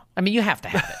 Come on now. I mean, you have to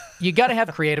have it. You got to have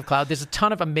Creative Cloud. There's a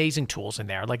ton of amazing tools in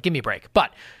there. Like, give me a break.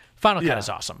 But Final Cut is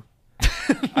awesome.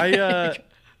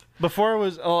 Before I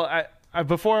was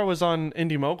on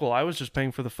Indie Mogul, I was just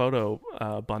paying for the photo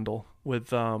bundle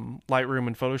with Lightroom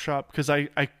and Photoshop because I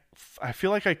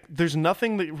feel like there's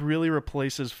nothing that really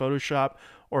replaces Photoshop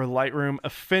or Lightroom.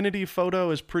 Affinity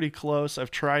Photo is pretty close.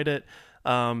 I've tried it.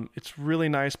 It's really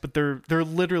nice, but there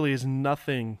literally is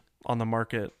nothing on the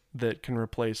market that can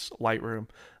replace Lightroom.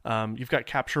 You've got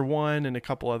Capture One and a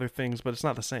couple other things, but it's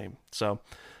not the same. So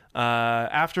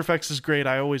After Effects is great.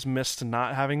 I always missed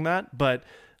not having that, but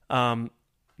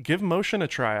give motion a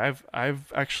try.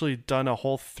 I've actually done a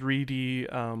whole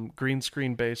 3D green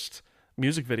screen based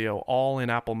music video all in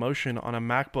Apple Motion on a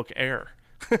MacBook Air.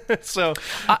 So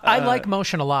I like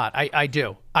motion a lot. I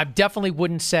do. I definitely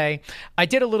wouldn't say I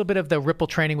did a little bit of the Ripple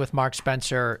training with Mark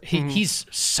Spencer. He's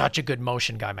such a good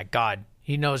motion guy. My God,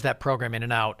 he knows that program in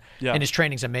and out, and his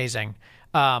training's amazing.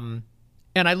 And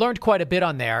I learned quite a bit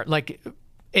on there. Like,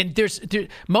 and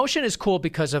motion is cool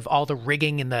because of all the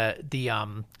rigging and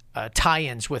the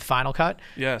tie-ins with Final Cut.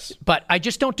 Yes. But I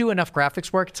just don't do enough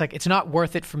graphics work. It's like it's not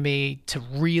worth it for me to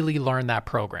really learn that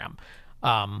program.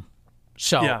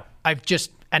 I've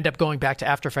just end up going back to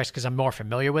After Effects because I'm more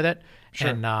familiar with it. Sure.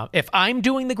 And if I'm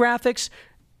doing the graphics,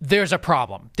 there's a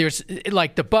problem. There's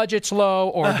like the budget's low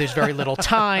or there's very little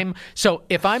time. So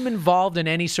if I'm involved in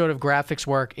any sort of graphics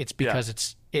work, it's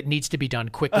because it needs to be done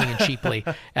quickly and cheaply.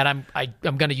 And I'm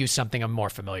going to use something I'm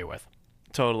more familiar with.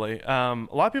 Totally. A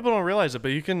lot of people don't realize it, but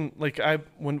you can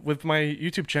with my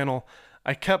YouTube channel,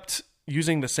 I kept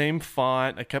using the same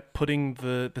font. I kept putting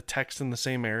the text in the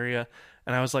same area.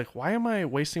 And I was like, why am I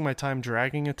wasting my time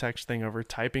dragging a text thing over,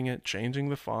 typing it, changing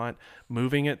the font,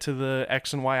 moving it to the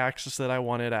X and Y axis that I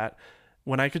want it at,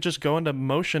 when I could just go into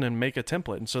Motion and make a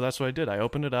template? And so that's what I did. I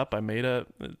opened it up. I made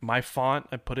my font.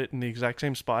 I put it in the exact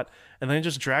same spot, and then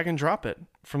just drag and drop it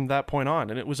from that point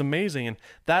on. And it was amazing. And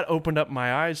that opened up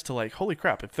my eyes to like, holy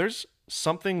crap, if there's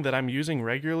something that I'm using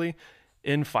regularly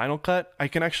in Final Cut, I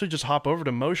can actually just hop over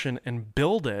to Motion and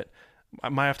build it. I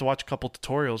might have to watch a couple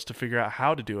tutorials to figure out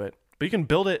how to do it. But you can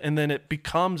build it, and then it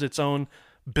becomes its own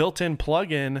built-in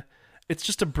plugin. It's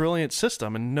just a brilliant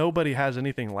system, and nobody has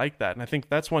anything like that. And I think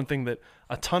that's one thing that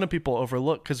a ton of people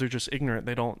overlook because they're just ignorant.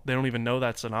 They don't even know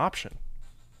that's an option.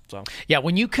 So yeah,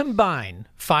 when you combine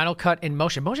Final Cut and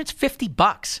Motion's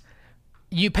 $50.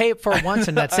 You pay it for it once,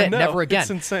 and that's it. Never again. It's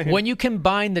insane. When you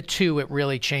combine the two, it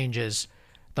really changes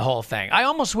the whole thing. I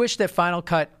almost wish that Final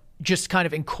Cut just kind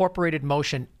of incorporated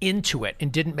Motion into it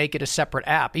and didn't make it a separate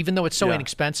app, even though it's so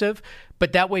inexpensive.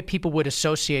 But that way people would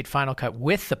associate Final Cut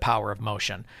with the power of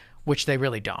Motion, which they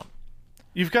really don't.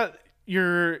 You've got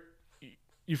your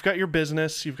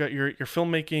business, you've got your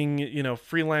filmmaking,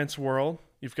 freelance world,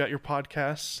 you've got your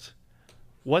podcast.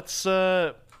 What's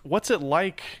it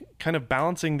like kind of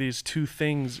balancing these two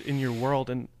things in your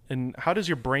world, and how does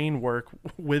your brain work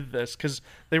with this? Because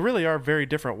they really are very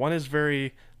different. One is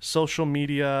very social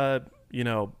media,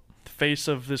 face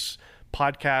of this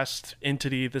podcast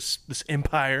entity, this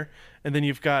empire. And then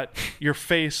you've got your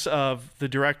face of the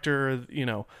director,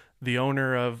 the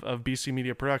owner of BC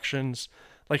Media Productions.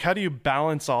 Like, how do you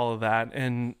balance all of that?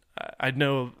 And I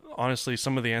know, honestly,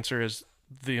 some of the answer is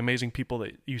the amazing people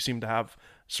that you seem to have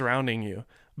surrounding you.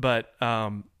 But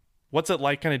what's it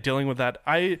like kind of dealing with that?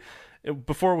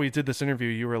 Before we did this interview,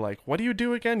 you were like, what do you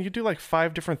do again? You do like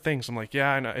 5 different things. I'm like,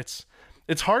 yeah, I know.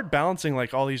 It's hard balancing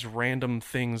like all these random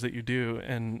things that you do.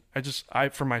 And I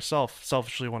for myself,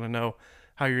 selfishly want to know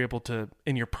how you're able to,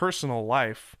 in your personal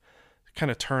life, kind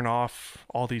of turn off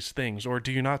all these things. Or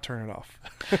do you not turn it off?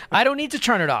 I don't need to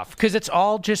turn it off because it's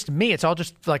all just me. It's all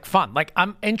just like fun. Like,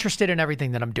 I'm interested in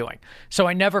everything that I'm doing. So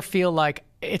I never feel like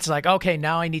it's like, okay,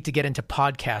 now I need to get into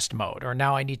podcast mode, or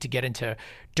now I need to get into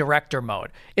director mode.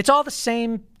 It's all the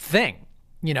same thing,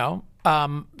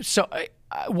 So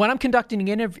when I'm conducting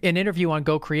an interview on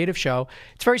Go Creative Show,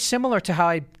 it's very similar to how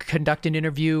I conduct an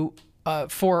interview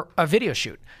for a video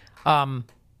shoot.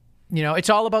 It's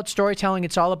all about storytelling.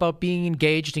 It's all about being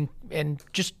engaged and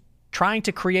just trying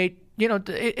to create,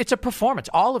 it's a performance.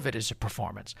 All of it is a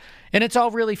performance, and it's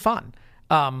all really fun.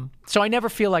 So I never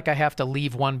feel like I have to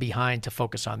leave one behind to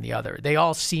focus on the other. They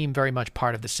all seem very much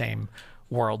part of the same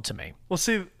world to me. Well,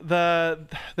 see, there's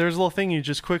a little thing you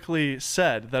just quickly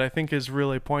said that I think is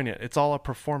really poignant. It's all a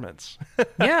performance.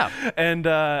 Yeah. And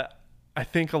I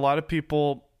think a lot of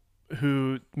people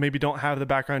who maybe don't have the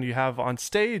background you have on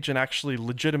stage and actually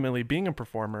legitimately being a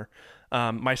performer,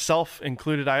 myself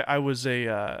included, I was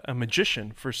a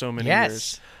magician for so many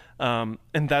years. And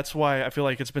that's why I feel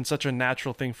like it's been such a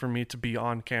natural thing for me to be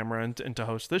on camera and to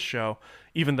host this show,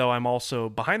 even though I'm also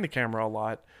behind the camera a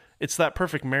lot. It's that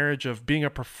perfect marriage of being a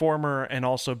performer and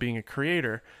also being a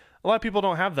creator. A lot of people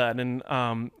don't have that. And,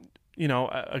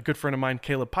 a good friend of mine,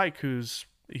 Caleb Pike,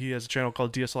 he has a channel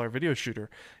called DSLR Video Shooter.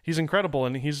 He's incredible.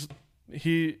 And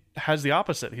he has the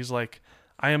opposite. He's like,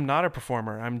 I am not a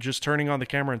performer. I'm just turning on the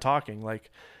camera and talking.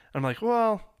 Like, I'm like,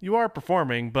 well, you are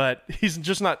performing, but he's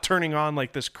just not turning on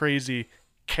like this crazy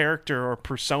character or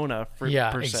persona per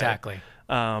se. Exactly.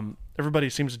 Everybody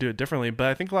seems to do it differently, but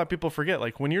I think a lot of people forget,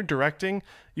 like, when you're directing,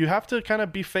 you have to kind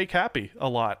of be fake happy a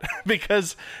lot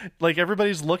because like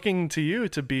everybody's looking to you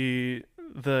to be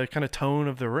the kind of tone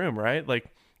of the room, right? Like,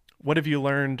 what have you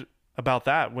learned about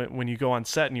that when you go on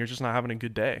set and you're just not having a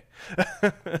good day.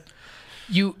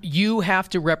 You have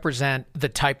to represent the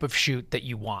type of shoot that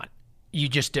you want. You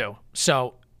just do.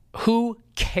 So who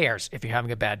cares if you're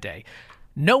having a bad day?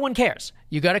 No one cares.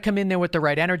 You got to come in there with the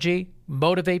right energy,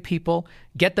 motivate people,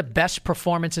 get the best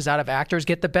performances out of actors,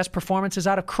 get the best performances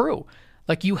out of crew.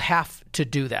 Like, you have to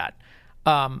do that.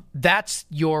 That's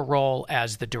your role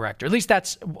as the director. At least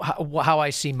that's how I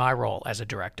see my role as a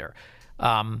director.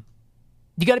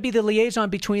 You got to be the liaison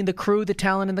between the crew, the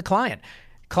talent, and the client.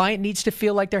 Client needs to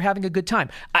feel like they're having a good time.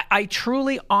 I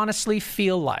truly, honestly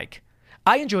feel like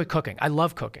I enjoy cooking. I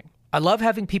love cooking. I love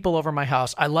having people over my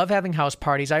house. I love having house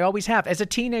parties. I always have. As a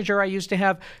teenager, I used to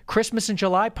have Christmas and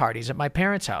July parties at my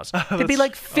parents' house. There'd be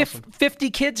like 50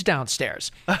 kids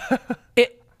downstairs.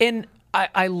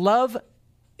 I love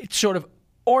sort of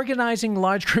organizing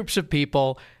large groups of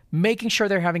people, making sure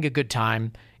they're having a good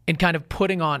time, and kind of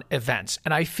putting on events.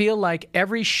 And I feel like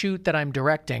every shoot that I'm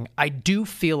directing, I do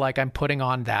feel like I'm putting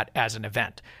on that as an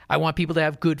event. I want people to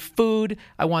have good food.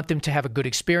 I want them to have a good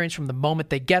experience from the moment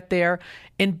they get there.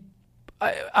 And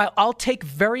I'll take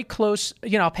very close,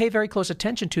 I'll pay very close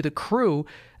attention to the crew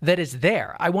that is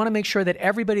there. I want to make sure that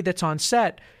everybody that's on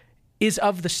set is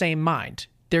of the same mind.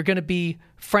 They're going to be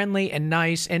friendly and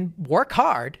nice and work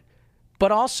hard,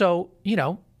 but also,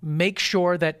 make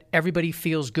sure that everybody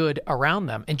feels good around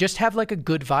them and just have like a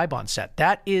good vibe on set.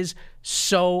 That is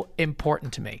so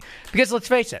important to me, because let's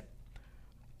face it,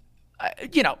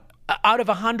 out of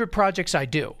 100 projects I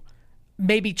do,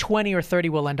 maybe 20 or 30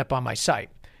 will end up on my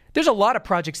site. There's a lot of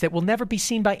projects that will never be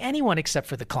seen by anyone except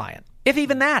for the client, if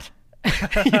even that.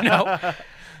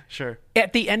 Sure.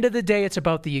 At the end of the day, it's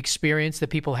about the experience that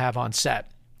people have on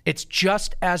set. It's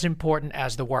just as important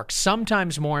as the work,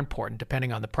 sometimes more important,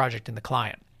 depending on the project and the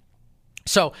client.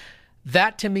 So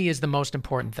that, to me, is the most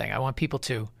important thing. I want people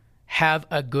to have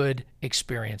a good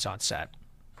experience on set.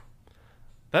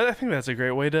 I think that's a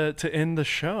great way to end the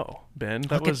show, Ben.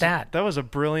 Look at that. That was a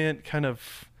brilliant kind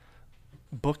of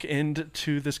bookend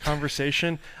to this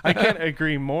conversation. I can't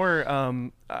agree more.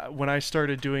 When I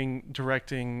started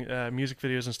directing music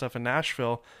videos and stuff in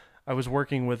Nashville, I was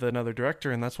working with another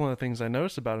director, and that's one of the things I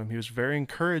noticed about him. He was very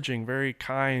encouraging, very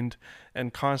kind,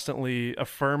 and constantly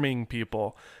affirming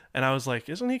people. And I was like,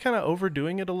 isn't he kind of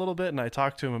overdoing it a little bit? And I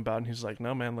talked to him about it, and he's like,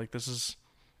 no, man, like,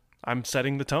 I'm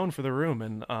setting the tone for the room.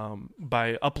 And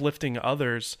by uplifting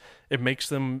others, it makes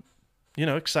them,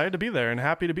 excited to be there and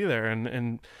happy to be there.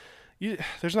 And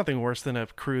there's nothing worse than a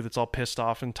crew that's all pissed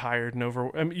off and tired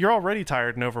and you're already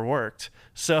tired and overworked.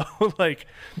 So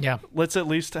let's at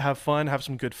least have fun, have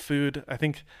some good food. I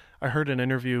think I heard an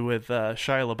interview with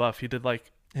Shia LaBeouf. He did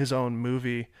like his own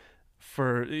movie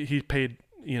he paid,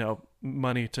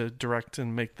 money to direct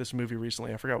and make this movie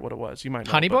recently. I forgot what it was. You might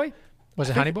know. Honey Boy?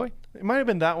 Was it Honey Boy? It might have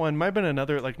been that one. Might have been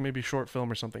another, like maybe short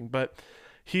film or something. But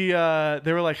they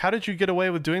were like, how did you get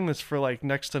away with doing this for like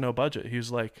next to no budget? He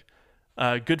was like,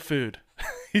 good food.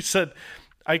 He said,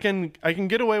 I can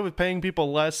get away with paying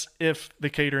people less if the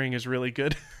catering is really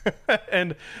good.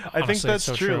 And I think that's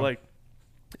so true. Like,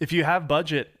 if you have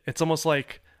budget, it's almost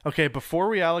like, okay, before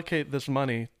we allocate this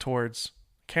money towards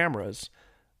cameras,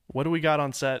 what do we got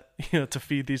on set, to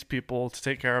feed these people, to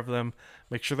take care of them,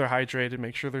 make sure they're hydrated,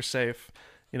 make sure they're safe.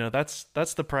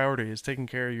 That's the priority, is taking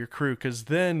care of your crew, because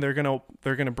then they're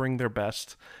gonna bring their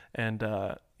best. And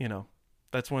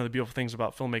that's one of the beautiful things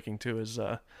about filmmaking too, is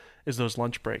those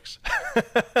lunch breaks.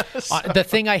 The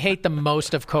thing I hate the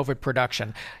most of COVID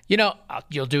production,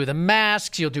 you'll do the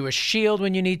masks, you'll do a shield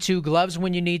when you need to, gloves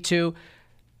when you need to.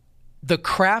 The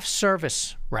craft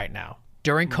service right now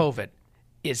during COVID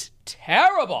is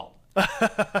terrible.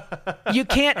 You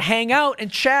can't hang out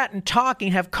and chat and talk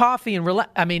and have coffee and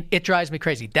relax. I mean, it drives me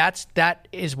crazy. That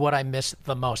is what I miss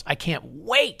the most. I can't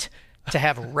wait to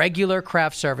have regular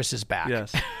craft services back.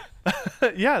 Yes.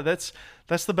 Yeah, that's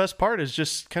the best part, is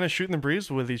just kind of shooting the breeze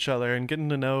with each other and getting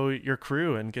to know your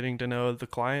crew and getting to know the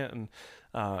client. And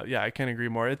I can't agree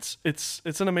more. It's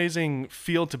an amazing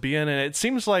field to be in, and it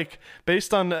seems like,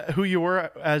 based on who you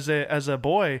were as a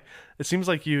boy, it seems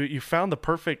like you found the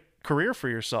perfect career for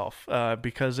yourself,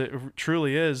 because it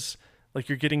truly is like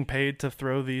you're getting paid to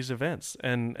throw these events,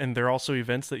 and they're also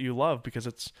events that you love because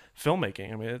it's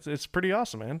filmmaking. I mean, it's pretty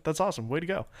awesome, man. That's awesome. Way to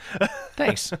go.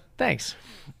 Thanks.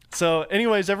 So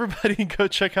anyways, everybody go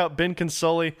check out Ben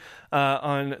Consoli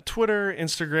on Twitter,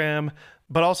 Instagram,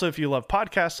 but also if you love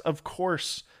podcasts, of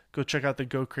course, go check out the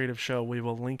Go Creative Show. We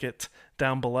will link it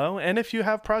down below. And if you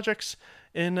have projects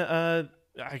in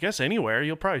I guess anywhere.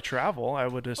 You'll probably travel, I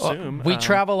would assume. We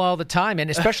travel all the time, and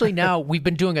especially now, we've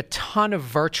been doing a ton of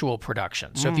virtual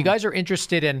production. So if you guys are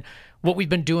interested in what we've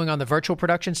been doing on the virtual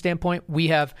production standpoint, we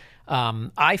have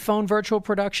iPhone virtual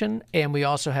production, and we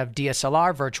also have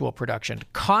DSLR virtual production,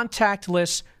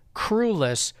 contactless,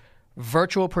 crewless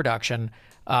virtual production.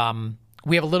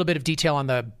 We have a little bit of detail on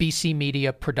the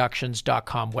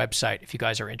bcmediaproductions.com website if you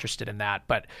guys are interested in that.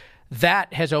 But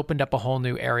that has opened up a whole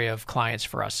new area of clients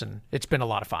for us, and it's been a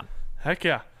lot of fun. Heck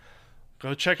yeah.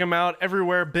 Go check them out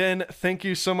everywhere. Ben, thank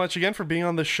you so much again for being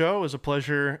on the show. It was a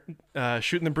pleasure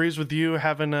shooting the breeze with you,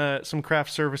 having some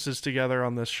craft services together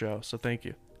on this show. So thank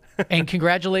you. And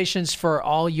congratulations for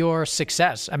all your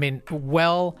success. I mean,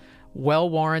 well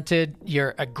warranted.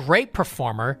 You're a great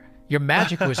performer. Your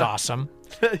magic was awesome.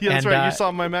 Yeah, that's right. You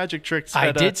saw my magic tricks.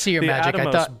 I did see your magic.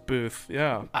 I thought booth.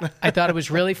 Yeah. I thought it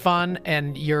was really fun,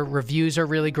 and your reviews are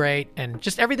really great, and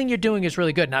just everything you're doing is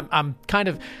really good. And I'm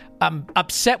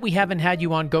upset we haven't had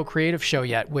you on Go Creative Show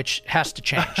yet, which has to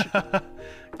change.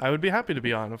 I would be happy to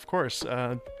be on, of course.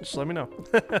 Just let me know.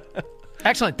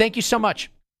 Excellent. Thank you so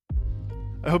much.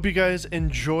 I hope you guys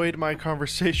enjoyed my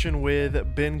conversation with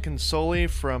Ben Consoli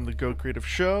from the Go Creative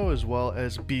Show, as well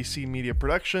as BC Media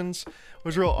Productions. It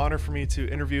was a real honor for me to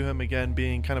interview him again,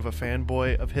 being kind of a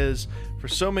fanboy of his for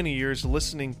so many years,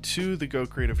 listening to the Go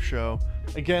Creative Show.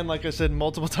 Again, like I said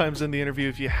multiple times in the interview,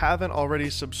 if you haven't already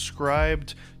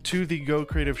subscribed to the Go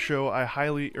Creative Show, I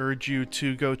highly urge you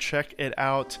to go check it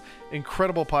out.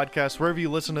 Incredible podcast. Wherever you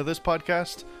listen to this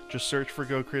podcast, just search for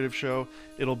Go Creative Show.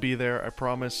 It'll be there, I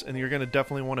promise. And you're going to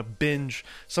definitely want to binge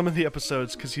some of the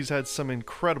episodes because he's had some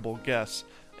incredible guests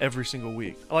every single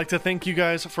week. I'd like to thank you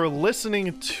guys for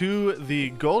listening to the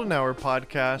Golden Hour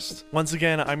podcast. Once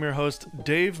again, I'm your host,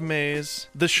 Dave Mays.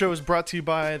 This show is brought to you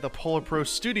by the Polar Pro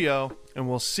Studio, and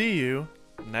we'll see you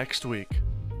next week.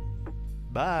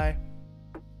 Bye.